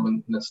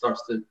development, and it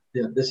starts to,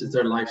 this is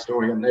their life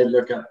story, and they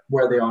look at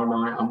where they are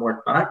now and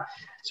work back.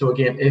 So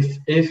again, if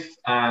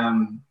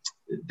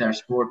their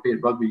sport, be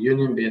it rugby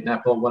union, be it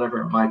netball,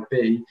 whatever it might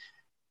be,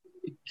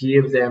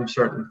 give them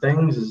certain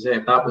things, as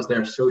if that was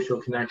their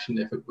social connection,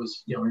 if it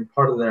was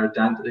part of their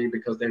identity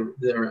because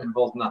they're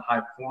involved in that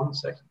high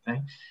performance section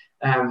thing,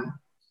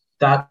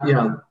 that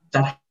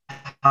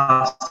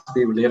has to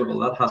be relatable.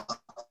 That has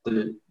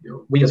to,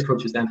 we as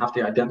coaches then have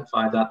to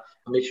identify that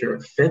and make sure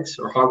it fits,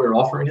 or how we're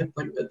offering it.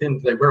 Like, at the end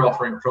of the day, we're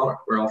offering a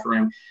product. We're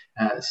offering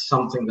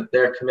something that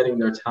they're committing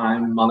their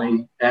time,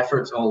 money,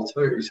 efforts all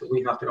to. So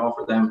we have to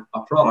offer them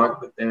a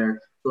product that they're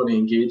going to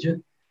engage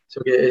in.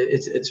 So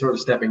it's sort of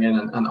stepping in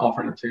and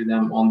offering it to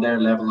them on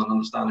their level and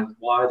understanding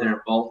why they're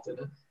involved in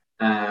it,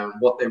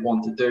 what they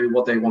want to do,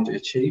 what they want to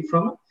achieve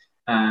from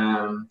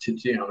it,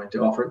 to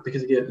offer it.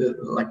 Because again,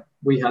 like,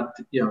 we had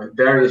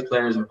various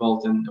players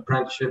involved in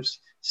apprenticeships,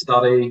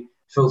 study,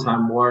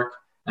 full-time work.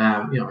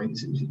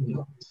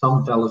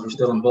 Some fellas were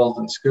still involved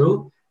in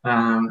school.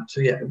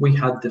 We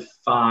had to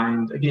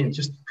find, again,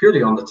 just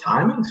purely on the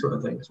timing sort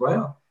of thing as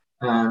well.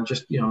 Where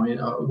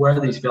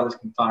these fellas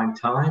can find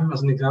time,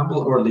 as an example,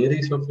 or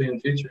ladies, hopefully in the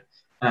future,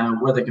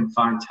 where they can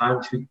find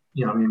time to,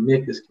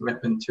 make this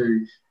commitment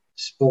to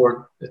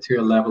sport to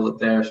a level that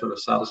they're sort of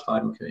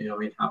satisfied and,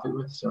 happy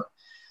with.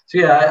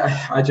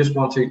 I just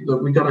want to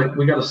look. We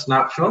got a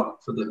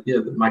snapshot for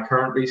my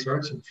current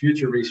research and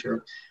future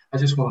research. I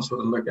just want to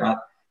sort of look at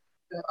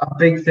a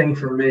big thing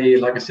for me.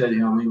 Like I said,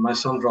 my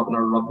son dropping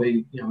out of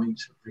rugby, really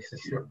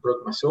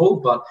broke my soul,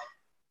 but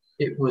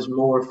it was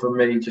more for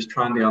me just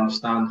trying to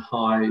understand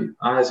how I,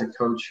 as a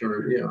coach,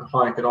 or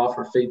how I could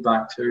offer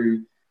feedback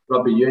to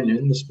rugby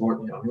union, the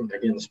sport,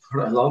 again, the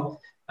sport I love,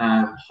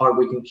 how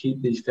we can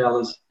keep these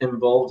fellas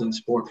involved in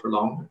sport for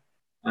longer.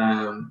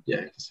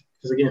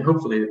 Because again,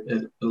 hopefully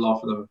it'll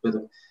offer them a bit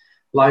of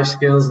life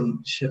skills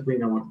and shit. We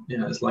know what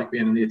it's like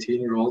being an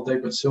 18-year-old.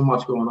 They've got so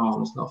much going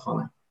on, it's not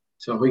funny.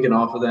 So if we can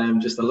offer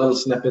them just a little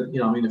snippet,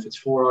 if it's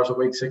 4 hours a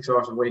week, 6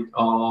 hours a week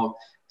of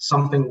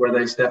something where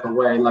they step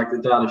away, like the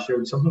data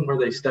showed, something where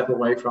they step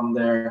away from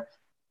their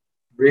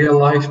real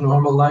life,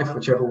 normal life,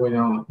 whichever way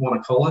you want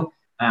to call it.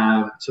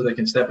 So they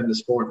can step into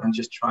sport and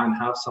just try and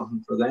have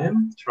something for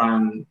them, try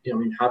and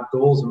have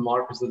goals and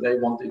markers that they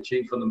want to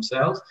achieve for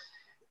themselves.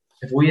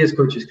 If we as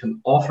coaches can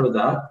offer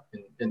that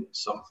in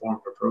some form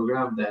of a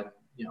program, then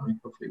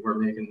hopefully we're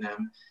making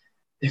them,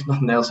 if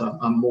nothing else,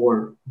 a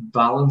more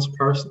balanced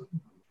person,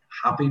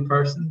 happy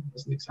person,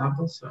 as an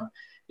example. So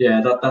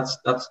yeah, that's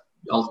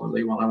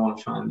ultimately what I want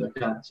to try and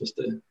look at. Just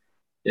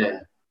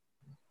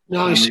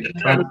Nice.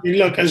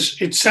 Look, as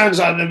it sounds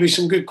like there'll be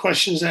some good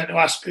questions there to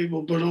ask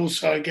people, but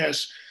also I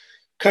guess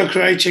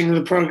co-creating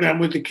the program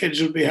with the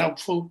kids would be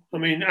helpful. I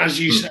mean,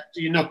 as you said,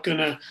 you're not going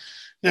to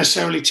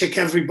necessarily tick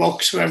every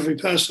box for every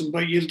person,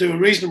 but you'll do a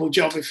reasonable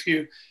job if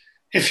you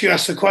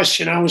ask the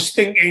question. I was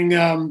thinking,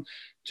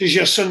 does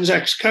your son's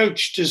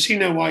ex-coach, does he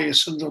know why your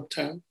son dropped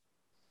out?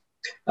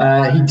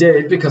 He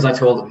did, because I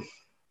told him.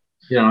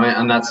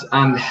 And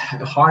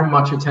how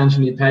much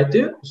attention he paid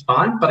to it was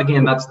fine. But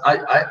again,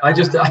 I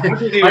just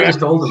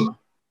told him.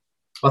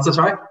 What's that,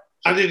 sorry?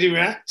 How did he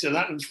react to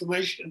that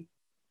information?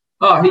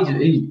 Oh,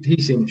 he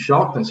seemed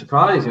shocked and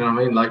surprised.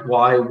 Like,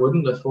 why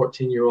wouldn't a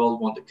 14-year-old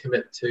want to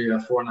commit to a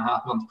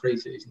 4.5-month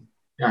preseason?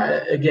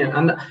 Again,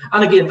 and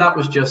again, that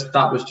was just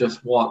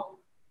what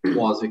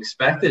was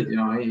expected.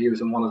 He was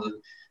in one of the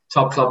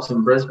top clubs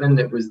in Brisbane.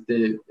 It was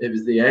the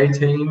A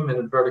team, in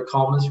inverted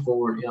commas,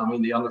 for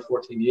the under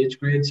 14 age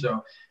grade.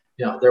 So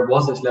there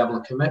was this level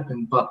of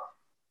commitment, but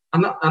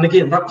and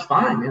again, that was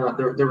fine.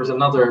 There was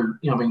another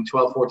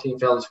 12, 14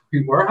 fellas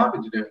who were happy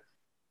to do it,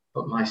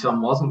 but my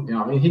son wasn't.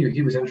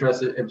 He was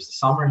interested. It was the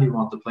summer. He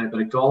wanted to play a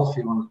bit of golf.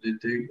 He wanted to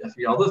do a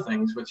few other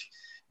things, which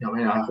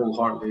I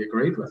wholeheartedly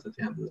agreed with at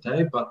the end of the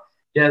day. But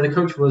yeah, the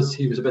coach was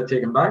a bit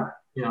taken back.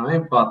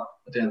 But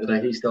at the end of the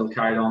day, he still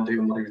carried on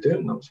doing what he was doing,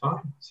 and that was fine.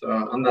 So,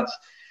 and that's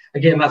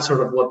sort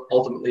of what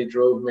ultimately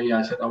drove me.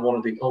 I said I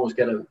wanted to always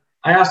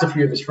I asked a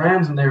few of his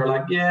friends, and they were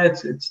like, "Yeah,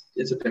 it's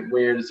a bit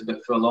weird, it's a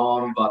bit full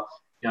on," but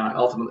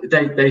ultimately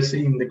they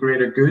seen the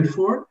greater good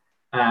for it.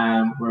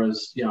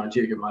 Whereas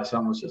Jacob, my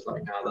son, was just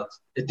like, "No,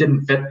 it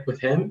didn't fit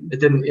with him. It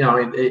didn't,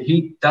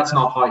 that's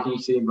not how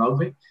he seen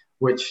rugby,"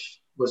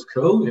 which was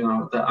cool.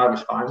 That I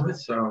was fine with.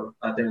 So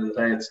at the end of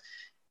the day,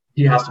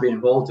 he has to be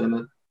involved in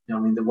it.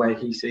 The way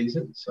he sees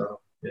it. So,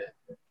 yeah.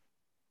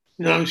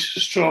 No, it's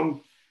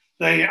strong.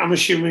 I'm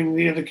assuming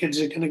the other kids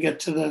are going to get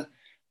to the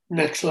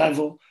next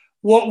level.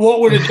 What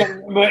would a Jonny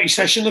and McMurty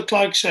session look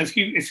like? So if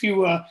you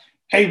were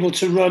able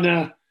to run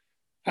a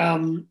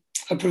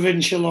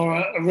provincial or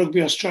a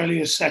Rugby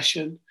Australia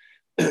session,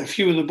 if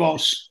you were the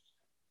boss,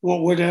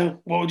 what would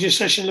your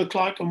session look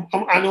like?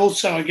 And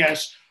also, I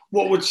guess,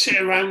 what would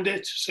sit around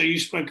it? So you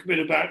spoke a bit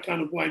about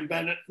kind of Wayne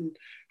Bennett and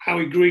how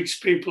he greets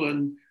people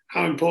and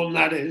how important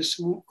that is.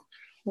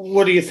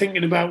 What are you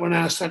thinking about when I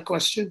ask that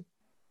question?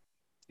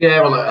 Yeah,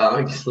 well,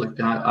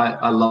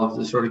 I love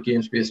the sort of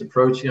games-based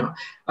approach.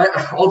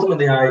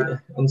 Ultimately,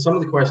 and some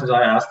of the questions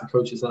I ask the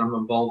coaches that I'm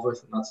involved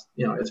with, and that's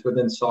it's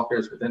within soccer,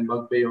 it's within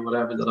rugby or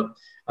whatever that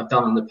I've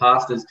done in the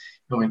past, is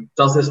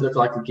does this look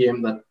like the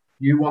game that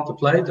you want to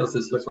play? Does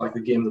this look like the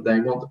game that they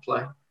want to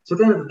play? So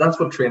then that's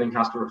what training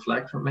has to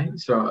reflect for me.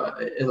 So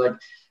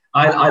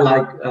I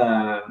like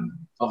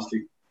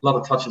obviously a lot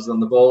of touches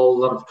on the ball,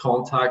 a lot of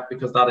contact,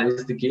 because that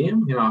is the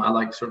game. I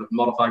like sort of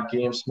modified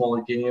games,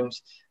 smaller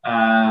games.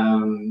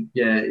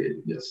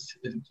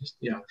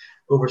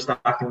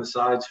 Overstacking the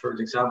sides, for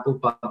example.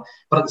 But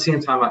at the same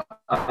time,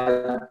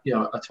 I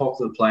talk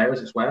to the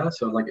players as well.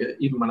 So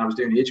even when I was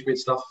doing age grade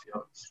stuff,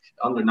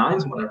 under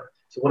nines and whatever.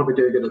 So what do we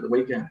do good at the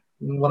weekend?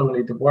 What do we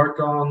need to work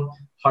on?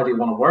 How do you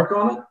want to work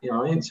on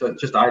it? So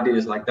just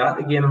ideas like that.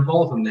 Again,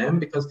 involving them,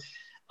 because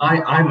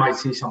I might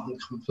see something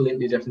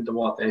completely different to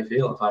what they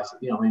feel. If I said,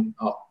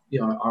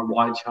 our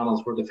wide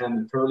channels were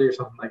defending poorly or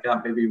something like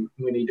that, maybe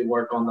we need to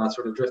work on that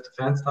sort of drift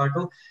defense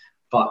tackle.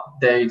 But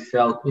they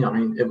felt,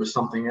 it was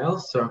something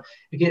else. So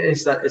again,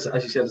 it's as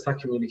you said, it's that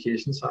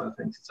communication side of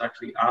things. It's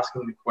actually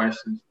asking the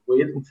questions,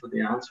 waiting for the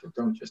answer.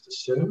 Don't just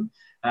assume.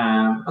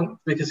 And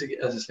because,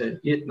 as I said,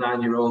 8,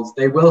 9-year-olds,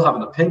 they will have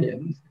an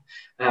opinion.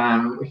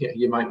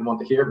 You might want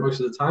to hear it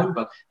most of the time,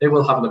 but they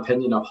will have an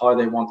opinion of how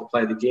they want to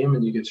play the game,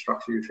 and you can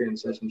structure your training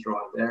sessions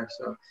right there.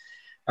 So,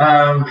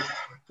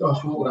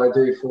 gosh, what would I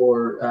do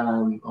for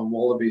a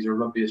Wallabies or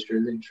Rugby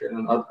Australian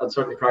training? I'd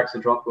certainly practice a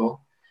drop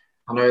goal.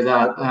 I know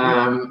that.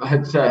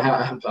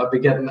 I'd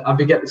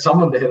be getting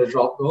someone to hit a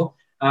drop goal.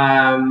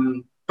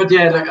 But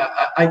yeah,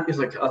 I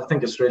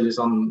think Australia's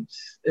on.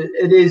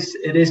 It is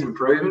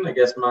improving. I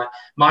guess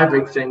my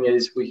big thing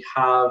is we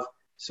have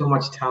so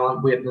much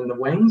talent waiting in the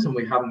wings, and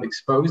we haven't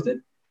exposed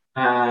it.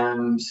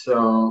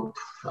 So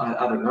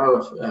I don't know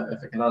if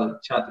I can have a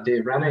chat to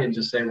Dave Rennie and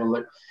just say, well,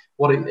 look,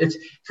 it's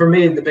for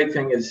me, the big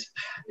thing is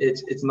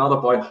it's not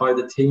about how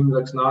the team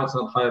looks now. It's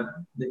not how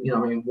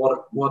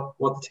what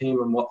the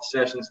team and what the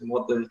sessions and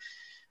what the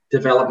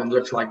development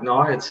looks like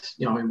now. It's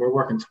we're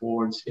working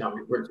towards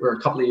we're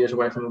a couple of years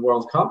away from the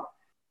World Cup.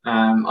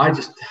 I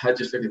just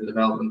look at the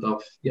development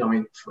of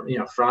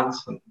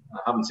France, and I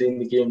haven't seen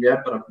the game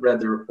yet, but I've read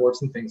the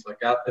reports and things like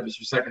that. It was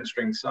your second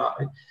string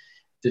side.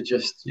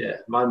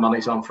 my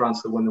money's on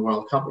France to win the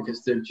World Cup,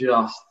 because they're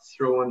just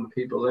throwing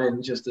people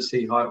in just to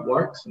see how it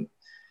works. And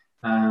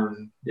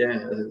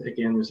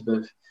again, there's a bit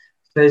of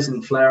fizz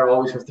and flair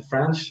always with the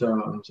French, so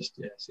I'm just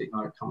see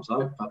how it comes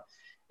out. But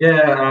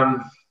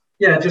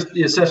just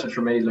the assessment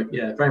for me,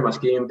 very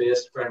much game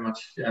based, very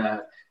much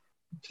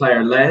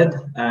player led.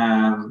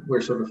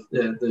 We're sort of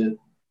the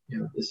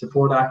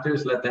support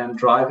actors, let them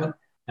drive it.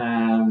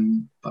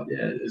 But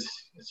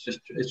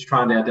it's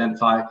trying to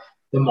identify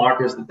the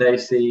markers that they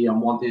see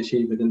and want to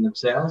achieve within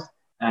themselves,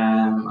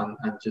 and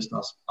just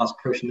us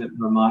pushing it and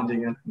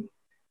reminding it,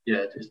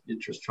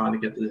 and just trying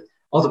to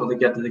ultimately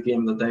get to the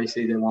game that they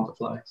see they want to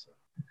play. So.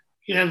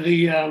 Yeah,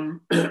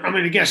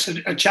 I guess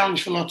a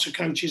challenge for lots of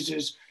coaches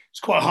is it's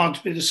quite hard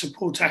to be the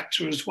support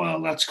actor as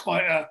well. That's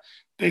quite a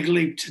big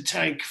leap to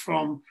take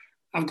from,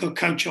 I've got a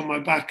coach on my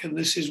back and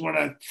this is what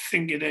I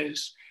think it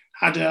is.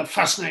 Had a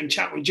fascinating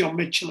chat with John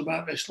Mitchell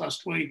about this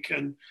last week,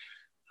 and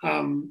I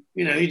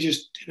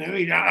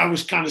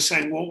was kind of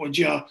saying, what would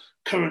your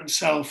current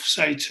self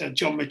say to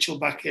John Mitchell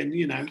back in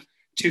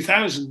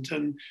 2000?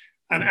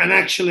 And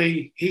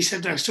actually, he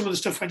said that some of the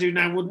stuff I do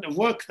now wouldn't have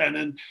worked then,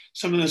 and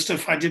some of the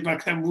stuff I did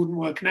back then wouldn't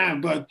work now.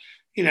 But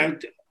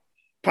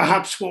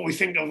perhaps what we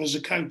think of as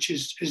a coach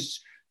is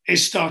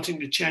starting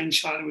to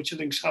change slightly, which I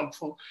think is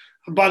helpful.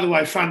 And by the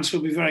way, France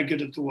will be very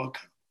good at the World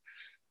Cup.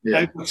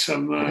 Yeah. They've got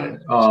some.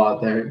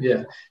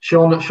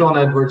 Sean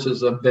Edwards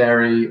is a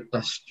very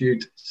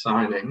astute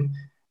signing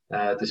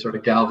to sort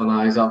of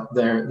galvanise up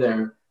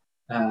their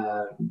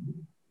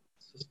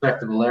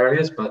respectable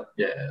areas. But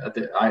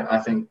I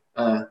think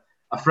a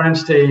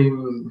French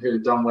team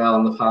who've done well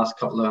in the past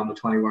couple of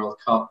under-20 World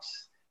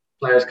Cups,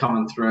 players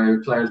coming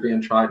through, players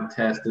being tried and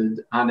tested,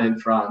 and in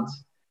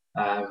France.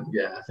 I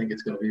think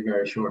it's going to be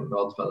very short and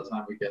odds by the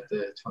time we get to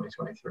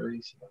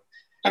 2023. So.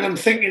 And I'm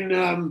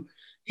thinking.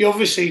 You're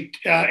obviously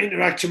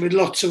interacting with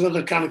lots of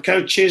other kind of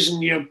coaches,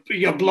 and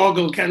your blog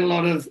will get a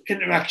lot of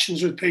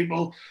interactions with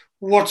people.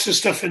 What's the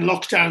stuff in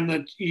lockdown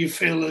that you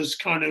feel has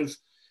kind of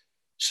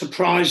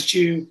surprised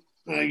you?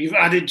 You've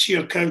added to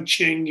your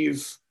coaching.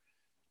 You've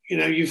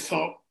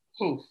thought,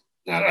 oh,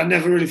 I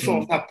never really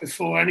thought of that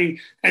before.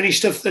 Any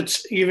stuff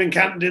that you've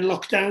encountered in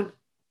lockdown?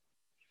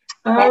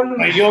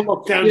 Your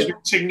lockdown's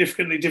been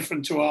significantly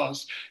different to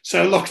ours.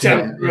 So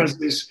lockdown for us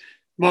is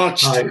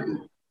March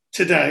to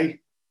today.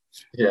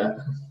 Yeah,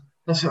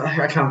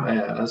 I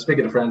can't.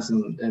 Speaking of friends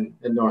in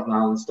Northern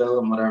Ireland still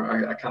and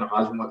whatever, I can't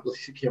imagine what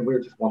we're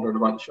just wandering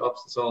about the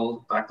shops. It's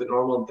all back to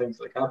normal and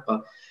things like that.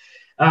 But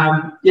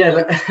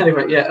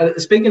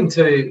speaking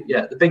to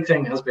the big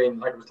thing has been,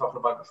 like we were talking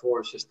about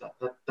before, it's just that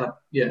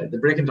the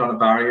breaking down of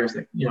barriers.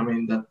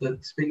 That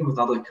speaking with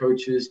other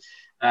coaches,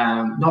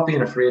 not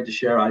being afraid to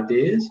share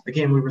ideas.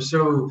 Again, we were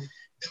so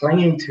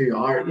clinging to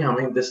our,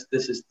 this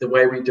is the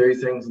way we do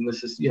things, and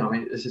this is,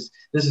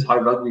 this is how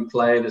rugby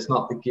played. It's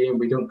not the game.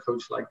 We don't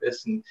coach like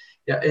this, and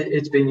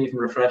it's been even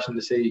refreshing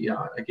to see.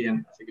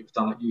 Again, I think it was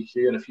done at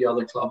UQ and a few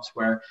other clubs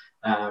where,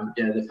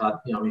 they've had,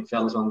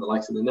 fellas on the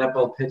likes of the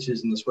netball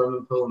pitches and the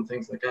swimming pool and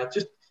things like that.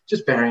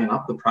 Just varying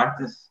up the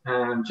practice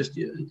and just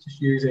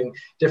using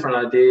different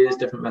ideas,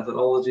 different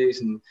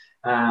methodologies, and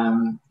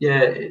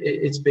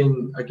it's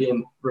been,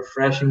 again,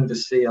 refreshing to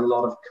see a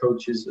lot of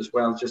coaches as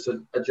well just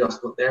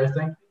adjust what they're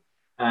thinking.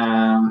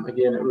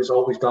 Again, it was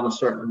always done a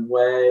certain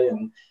way,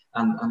 and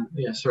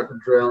certain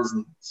drills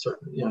and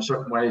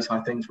certain ways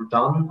how things were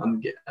done.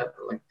 And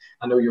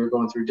I know you were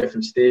going through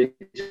different stages,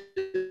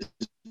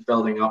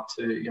 building up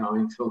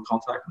to full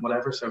contact and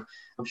whatever. So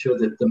I'm sure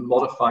that the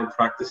modified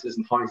practices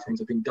and how things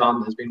have been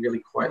done has been really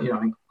quite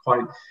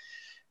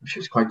I'm sure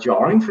it's quite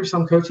jarring for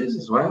some coaches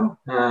as well.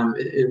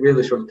 It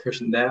really sort of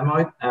pushing them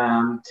out.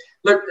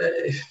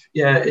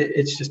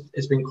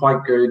 It's been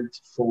quite good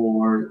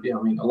for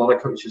a lot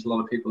of coaches, a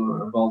lot of people who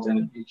are involved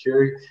in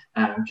UQ,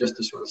 just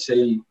to sort of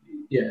see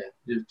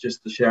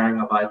just the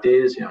sharing of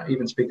ideas.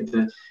 Even speaking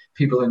to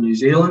people in New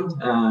Zealand,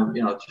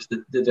 just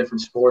the different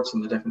sports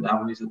and the different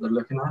avenues that they're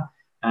looking at.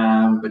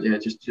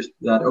 Just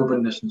that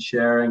openness and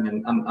sharing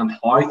and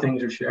how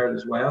things are shared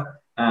as well.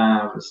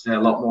 A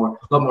lot more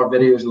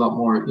videos, a lot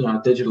more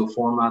digital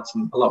formats,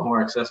 and a lot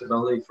more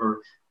accessibility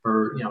for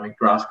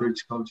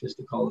grassroots coaches,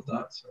 to call it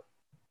that. So.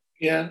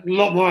 Yeah, a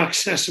lot more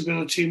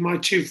accessibility. My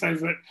two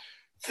favourite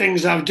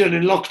things I've done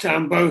in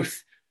lockdown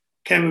both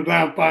came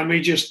about by me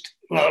just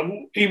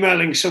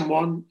emailing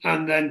someone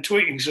and then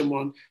tweeting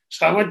someone.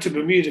 So I went to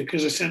Bermuda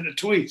because I sent a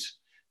tweet.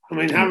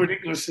 How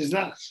ridiculous is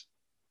that?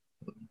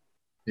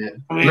 Yeah,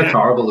 looked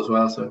horrible as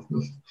well. So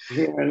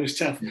yeah, it was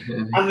tough.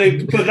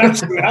 But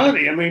that's the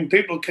reality.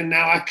 People can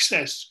now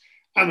access.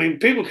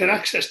 People can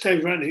access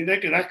Dave Rennie. They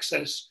could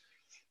access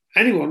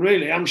anyone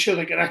really. I'm sure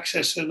they could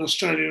access an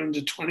Australia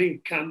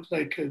under-20 camp.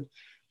 They could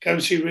go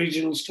and see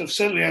regional stuff.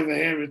 Certainly over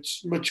here,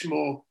 it's much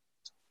more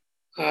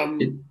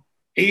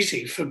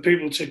easy for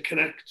people to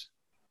connect.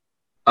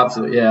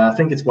 Absolutely, yeah. I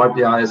think it's wiped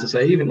the eye, as I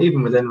say,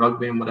 even within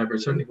rugby and whatever.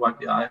 It's certainly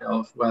wiped the eye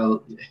of,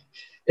 well,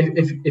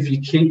 if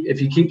you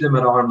keep them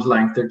at arm's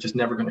length, they're just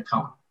never going to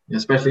come.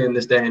 Especially in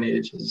this day and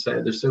age, as I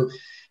say, there's so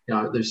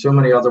there's so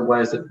many other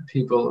ways that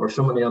people, or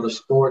so many other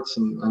sports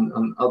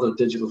and other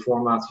digital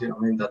formats,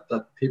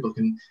 that people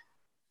can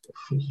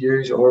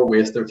use or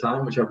waste their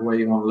time, whichever way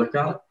you want to look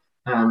at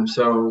it.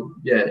 So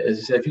yeah, as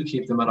I say, if you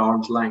keep them at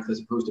arm's length as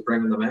opposed to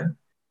bringing them in,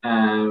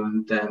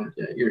 then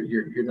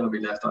you're going to be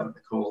left out in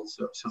the cold.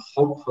 So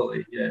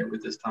hopefully,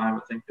 with this time,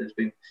 I think there's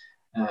been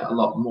a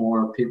lot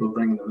more people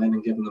bringing them in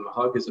and giving them a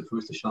hug as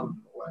opposed to shunting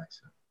them away.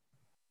 So.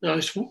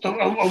 Nice.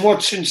 And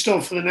what's in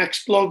store for the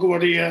next blog?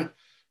 What have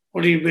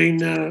you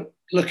been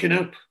looking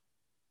up?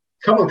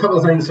 Couple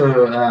of things.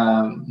 So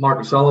Mark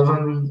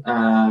O'Sullivan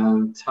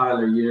and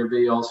Tyler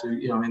Yearby also,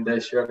 they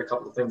shared a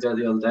couple of things there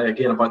the other day,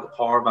 again, about the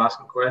power of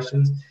asking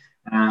questions.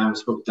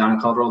 Spoke to Dan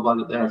Cotterill about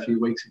it there a few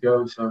weeks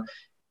ago. So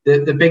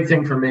the big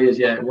thing for me is,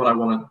 what I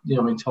want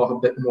to, talk a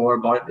bit more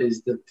about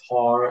is the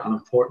power and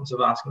importance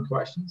of asking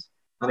questions.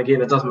 And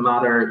again, it doesn't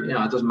matter,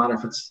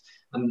 if it's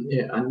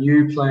a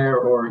new player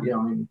or,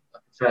 a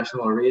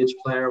professional or age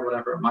player,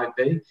 whatever it might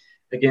be.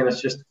 Again,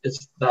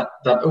 it's that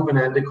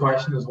open-ended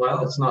question as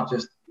well. It's not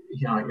just,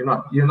 you're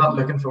not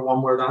looking for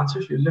one-word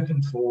answers. You're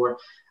looking for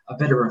a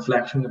bit of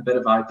reflection, a bit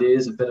of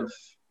ideas, a bit of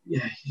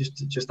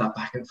just that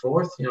back and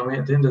forth.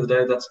 At the end of the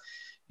day, that's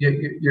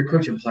you're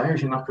coaching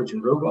players. You're not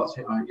coaching robots.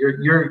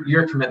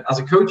 You're committing as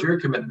a coach. You're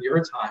committing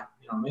your time.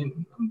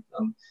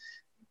 And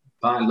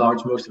by and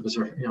large, most of us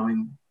are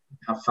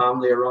have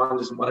family around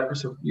us and whatever.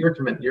 So you're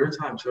committing your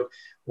time. So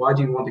why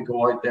do you want to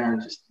go out there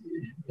and just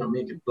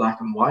make it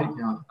black and white?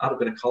 Add a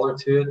bit of color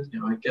to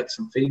it. Get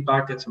some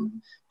feedback, get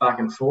some back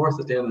and forth.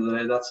 At the end of the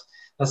day,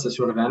 that's the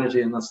sort of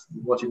energy, and that's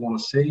what you want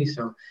to see.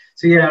 So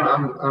yeah,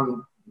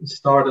 I'm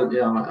started.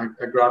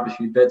 I grabbed a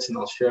few bits and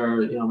I'll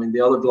share.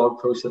 The other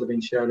blog posts that have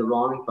been shared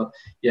around. But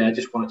yeah, I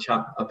just want to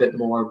chat a bit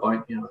more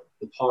about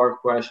the power of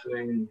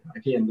questioning.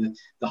 Again,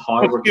 the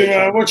how.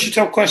 What's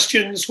your top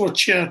questions?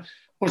 What's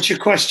your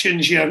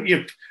questions?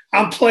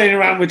 I'm playing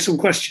around with some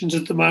questions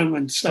at the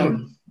moment, so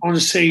I want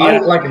to see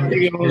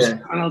yours,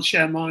 and I'll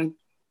share mine.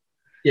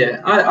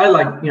 Yeah, I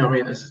like,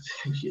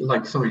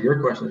 like some of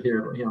your questions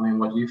here,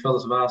 what you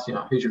fellas have asked,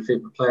 who's your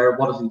favorite player?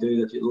 What does he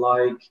do that you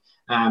like?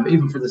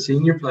 Even for the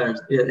senior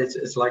players,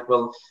 it's like,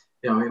 well,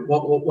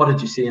 what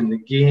did you see in the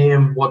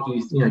game? What do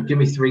you, give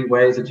me 3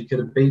 ways that you could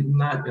have beaten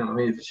that?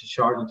 If it's a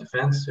charging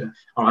defense,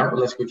 all right, well,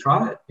 let's go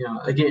try it.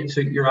 Again,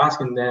 so you're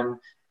asking them.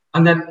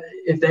 And then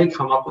if they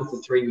come up with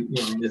the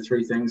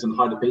 3 things on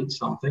how to beat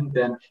something,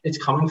 then it's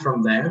coming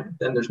from them.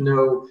 Then there's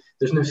no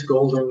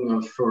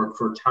scolding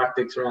for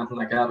tactics or anything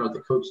like that, or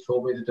the coach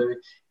told me to do.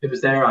 It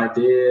was their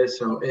idea,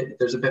 so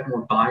there's a bit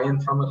more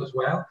buy-in from it as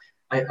well.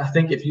 I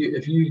think if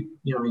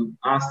you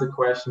ask the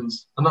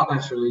questions and not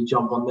necessarily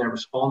jump on their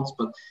response,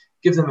 but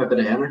give them a bit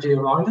of energy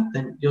around it,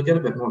 then you'll get a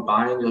bit more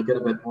buy-in, you'll get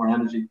a bit more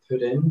energy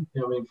put in,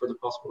 for the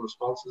possible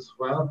responses as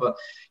well. But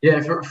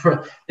yeah,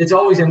 for it's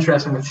always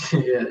interesting with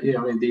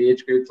the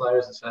age group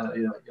players.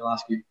 You'll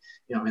ask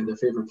their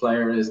favorite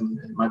player is, and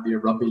it might be a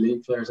rugby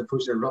league player as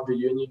opposed to a rugby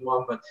union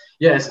one. But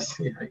yes,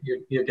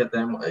 you get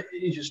them.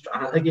 You're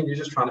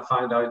just trying to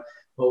find out,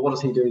 well, what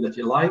does he do that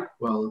you like?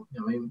 Well,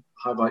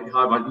 how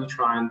about you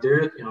try and do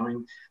it?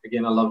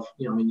 Again, I love,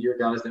 your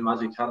guys, the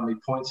Magic Academy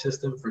point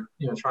system for,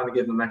 trying to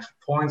give them extra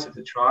points if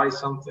they try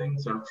something.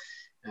 So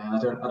I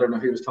don't know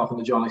if he was talking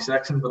to Johnny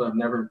Sexton, but I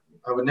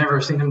would never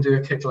have seen him do a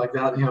kick like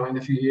that,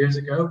 a few years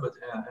ago. But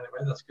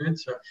anyway, that's good.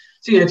 So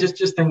yeah,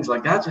 just things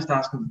like that, just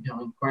asking,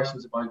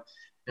 questions about,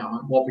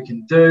 what we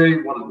can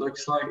do, what it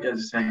looks like.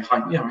 As I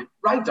say,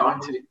 right down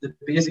to the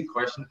basic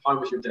question: how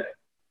was your day?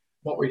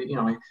 What were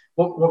you,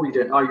 what were you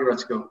doing? Oh, you're at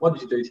school. What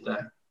did you do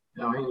today?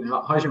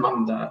 How's your mum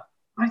and dad?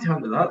 Right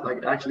down to that,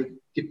 like actually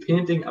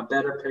painting a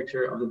better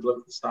picture of the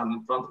bloke that's standing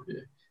in front of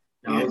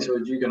you. So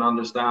that you can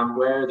understand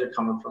where they're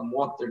coming from,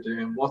 what they're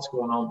doing, what's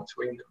going on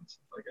between them, and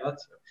stuff like that.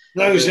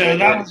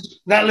 So,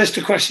 that list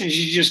of questions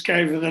you just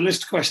gave are the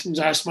list of questions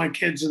I ask my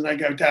kids, and they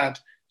go, "Dad,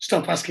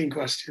 stop asking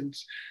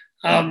questions."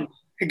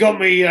 It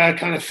got me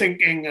kind of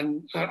thinking,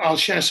 and I'll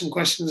share some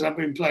questions I've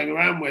been playing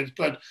around with,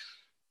 but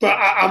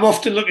I'm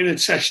often looking at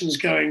sessions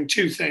going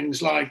 2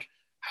 things, like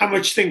how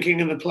much thinking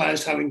are the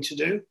players having to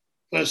do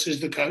versus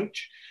the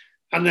coach?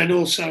 And then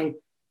also,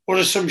 what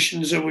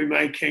assumptions are we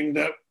making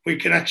that we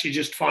can actually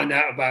just find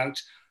out about?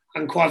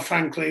 And quite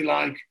frankly,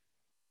 like,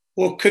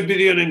 what could be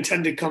the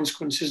unintended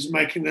consequences of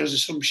making those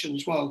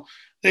assumptions? Well,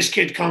 this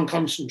kid can't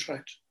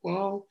concentrate.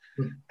 Well,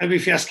 maybe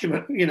if you ask him,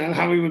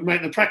 how he would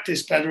make the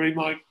practice better, he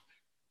might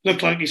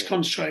look like he's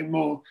concentrating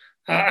more.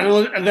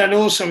 And then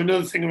also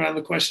another thing around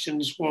the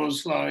questions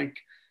was like,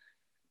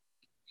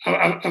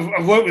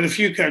 I've worked with a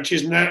few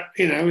coaches, and that,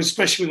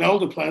 especially with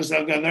older players,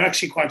 they're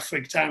actually quite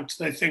freaked out.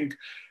 They think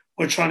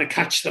we're trying to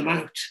catch them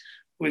out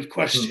with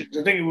questions.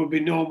 I think it would be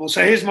normal.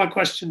 So here's my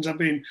questions I've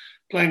been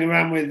playing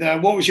around with.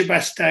 What was your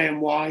best day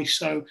and why?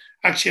 So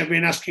actually I've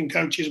been asking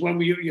coaches, when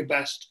were you at your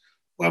best?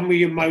 When were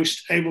you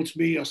most able to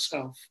be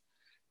yourself?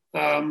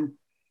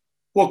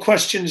 What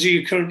questions are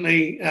you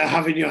currently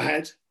have in your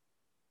head?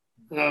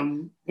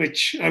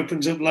 Which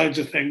opens up loads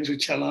of things,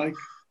 which I like.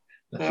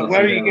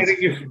 Where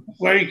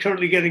are you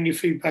currently getting your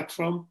feedback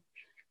from?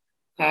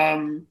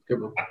 And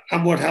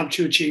what helped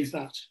you achieve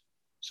that?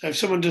 So if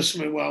someone does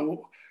something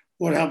well,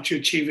 what helped you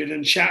achieve it?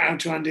 And shout out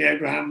to Andy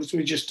Abrahams.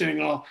 We're just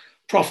doing our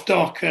Prof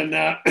Doc,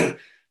 and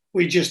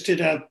we just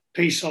did a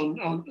piece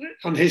on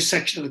his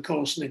section of the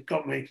course, and it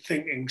got me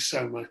thinking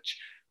so much.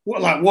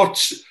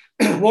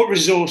 What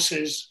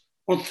resources,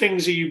 what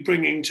things are you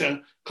bringing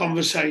to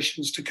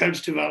conversations, to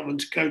coach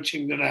development, to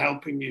coaching that are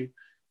helping you,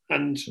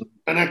 and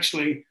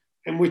actually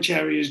in which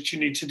areas do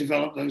you need to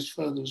develop those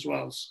further as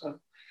well? So,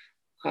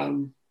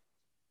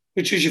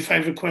 which was your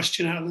favourite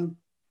question out of them?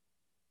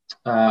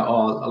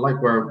 I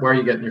like where are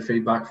you getting your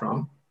feedback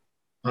from,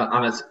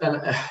 and it's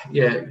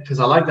because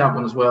I like that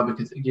one as well,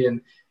 because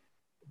again,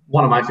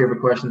 one of my favorite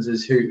questions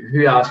is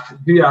who asks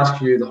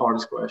you the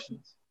hardest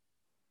questions.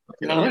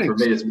 Nice. For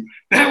me, it's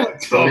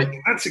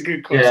that's a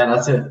good question. Yeah,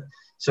 that's it.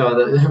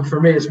 So for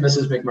me, it's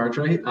Mrs.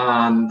 McMurty,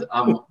 and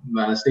I'm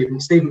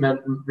Stephen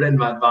Wren,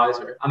 my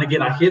advisor. And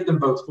again, I hate them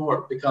both for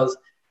it, because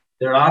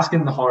they're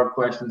asking the hard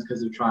questions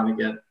because they're trying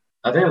to get,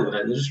 at the end of the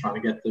day, they're just trying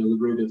to get the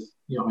root of,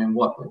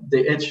 what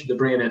the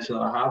brain itch that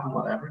I have and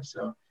whatever.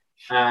 So,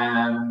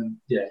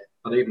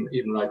 but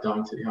even right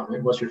down to,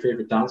 what's your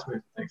favorite dance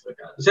move, things like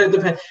that. So it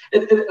depends.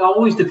 It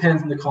always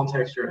depends on the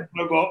context you're in.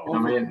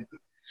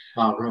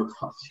 Oh,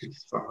 robot.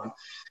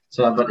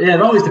 So, but yeah,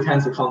 it always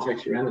depends the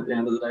context you're in at the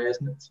end of the day,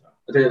 isn't it? So,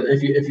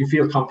 if you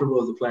feel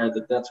comfortable as a player,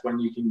 that's when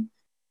you can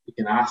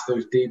ask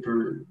those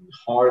deeper,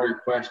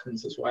 harder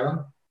questions as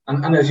well.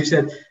 And as you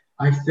said,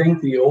 I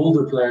think the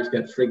older players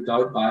get freaked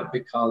out by it,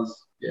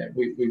 because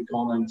we've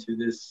gone into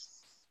this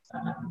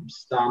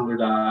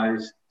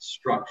standardized,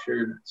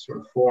 structured sort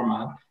of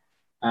format.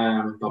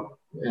 But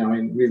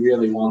we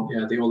really want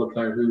the older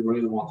players. We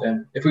really want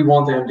them. If we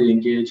want them to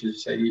engage, as you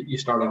say, you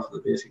start off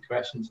with the basic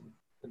questions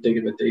and dig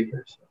a bit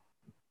deeper. So.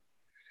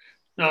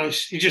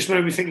 Nice. You just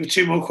made me think of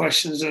two more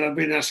questions that I've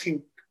been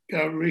asking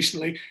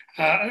recently,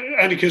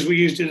 only because we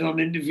used it on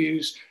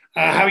interviews.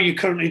 How are you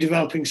currently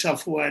developing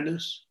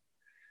self-awareness?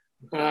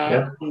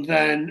 And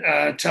then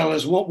tell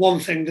us what one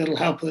thing that'll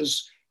help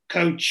us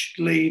coach,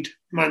 lead,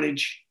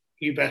 manage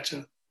you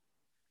better.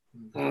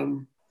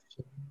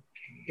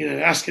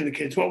 Asking the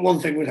kids what one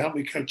thing would help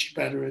me coach you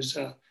better is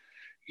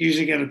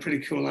usually get a pretty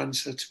cool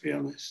answer, to be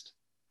honest.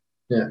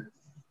 Yeah.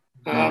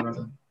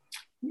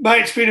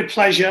 Mate, it's been a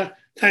pleasure.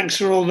 Thanks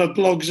for all the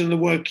blogs and the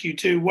work you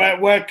do.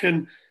 Where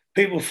can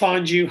people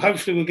find you?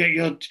 Hopefully we'll get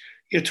your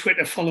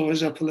Twitter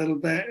followers up a little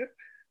bit.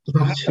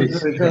 Twitter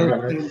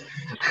fairly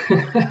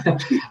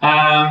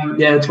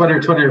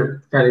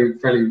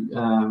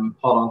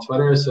hot on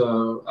Twitter.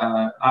 So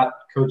at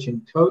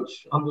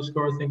coachingcoach _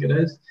 I think it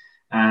is.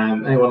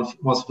 Anyone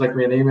wants to flick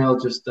me an email,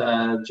 just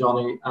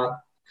Jonny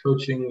at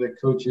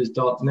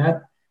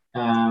coachingthecoaches.net.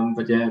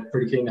 But yeah,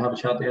 pretty keen to have a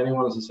chat to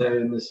anyone, as I say,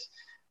 in this,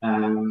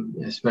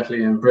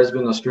 especially in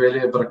Brisbane,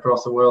 Australia, but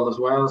across the world as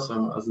well.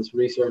 So as this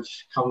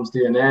research comes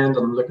to an end,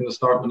 and I'm looking to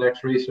start my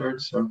next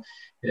research, so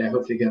yeah,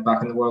 hopefully get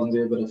back in the world and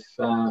do a bit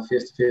of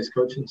face-to-face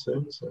coaching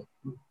soon. So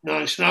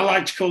nice. And I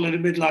like to call it a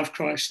midlife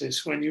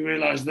crisis, when you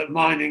realise that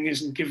mining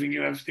isn't giving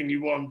you everything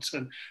you want,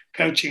 and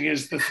coaching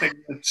is the thing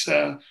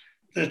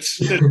that's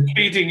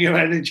feeding your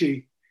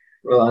energy.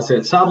 Well, I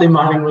said, sadly,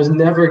 mining was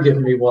never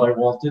giving me what I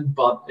wanted,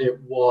 but it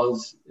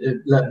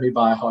let me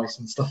buy a house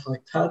and stuff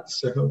like that.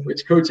 So,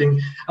 which coaching,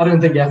 I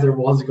don't think ever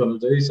was going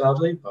to do,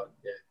 sadly. But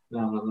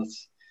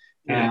that's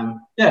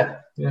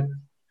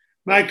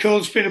Michael,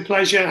 it's been a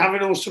pleasure. Have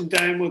an awesome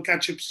day, and we'll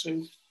catch up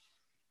soon.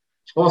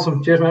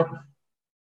 Awesome. Cheers, man.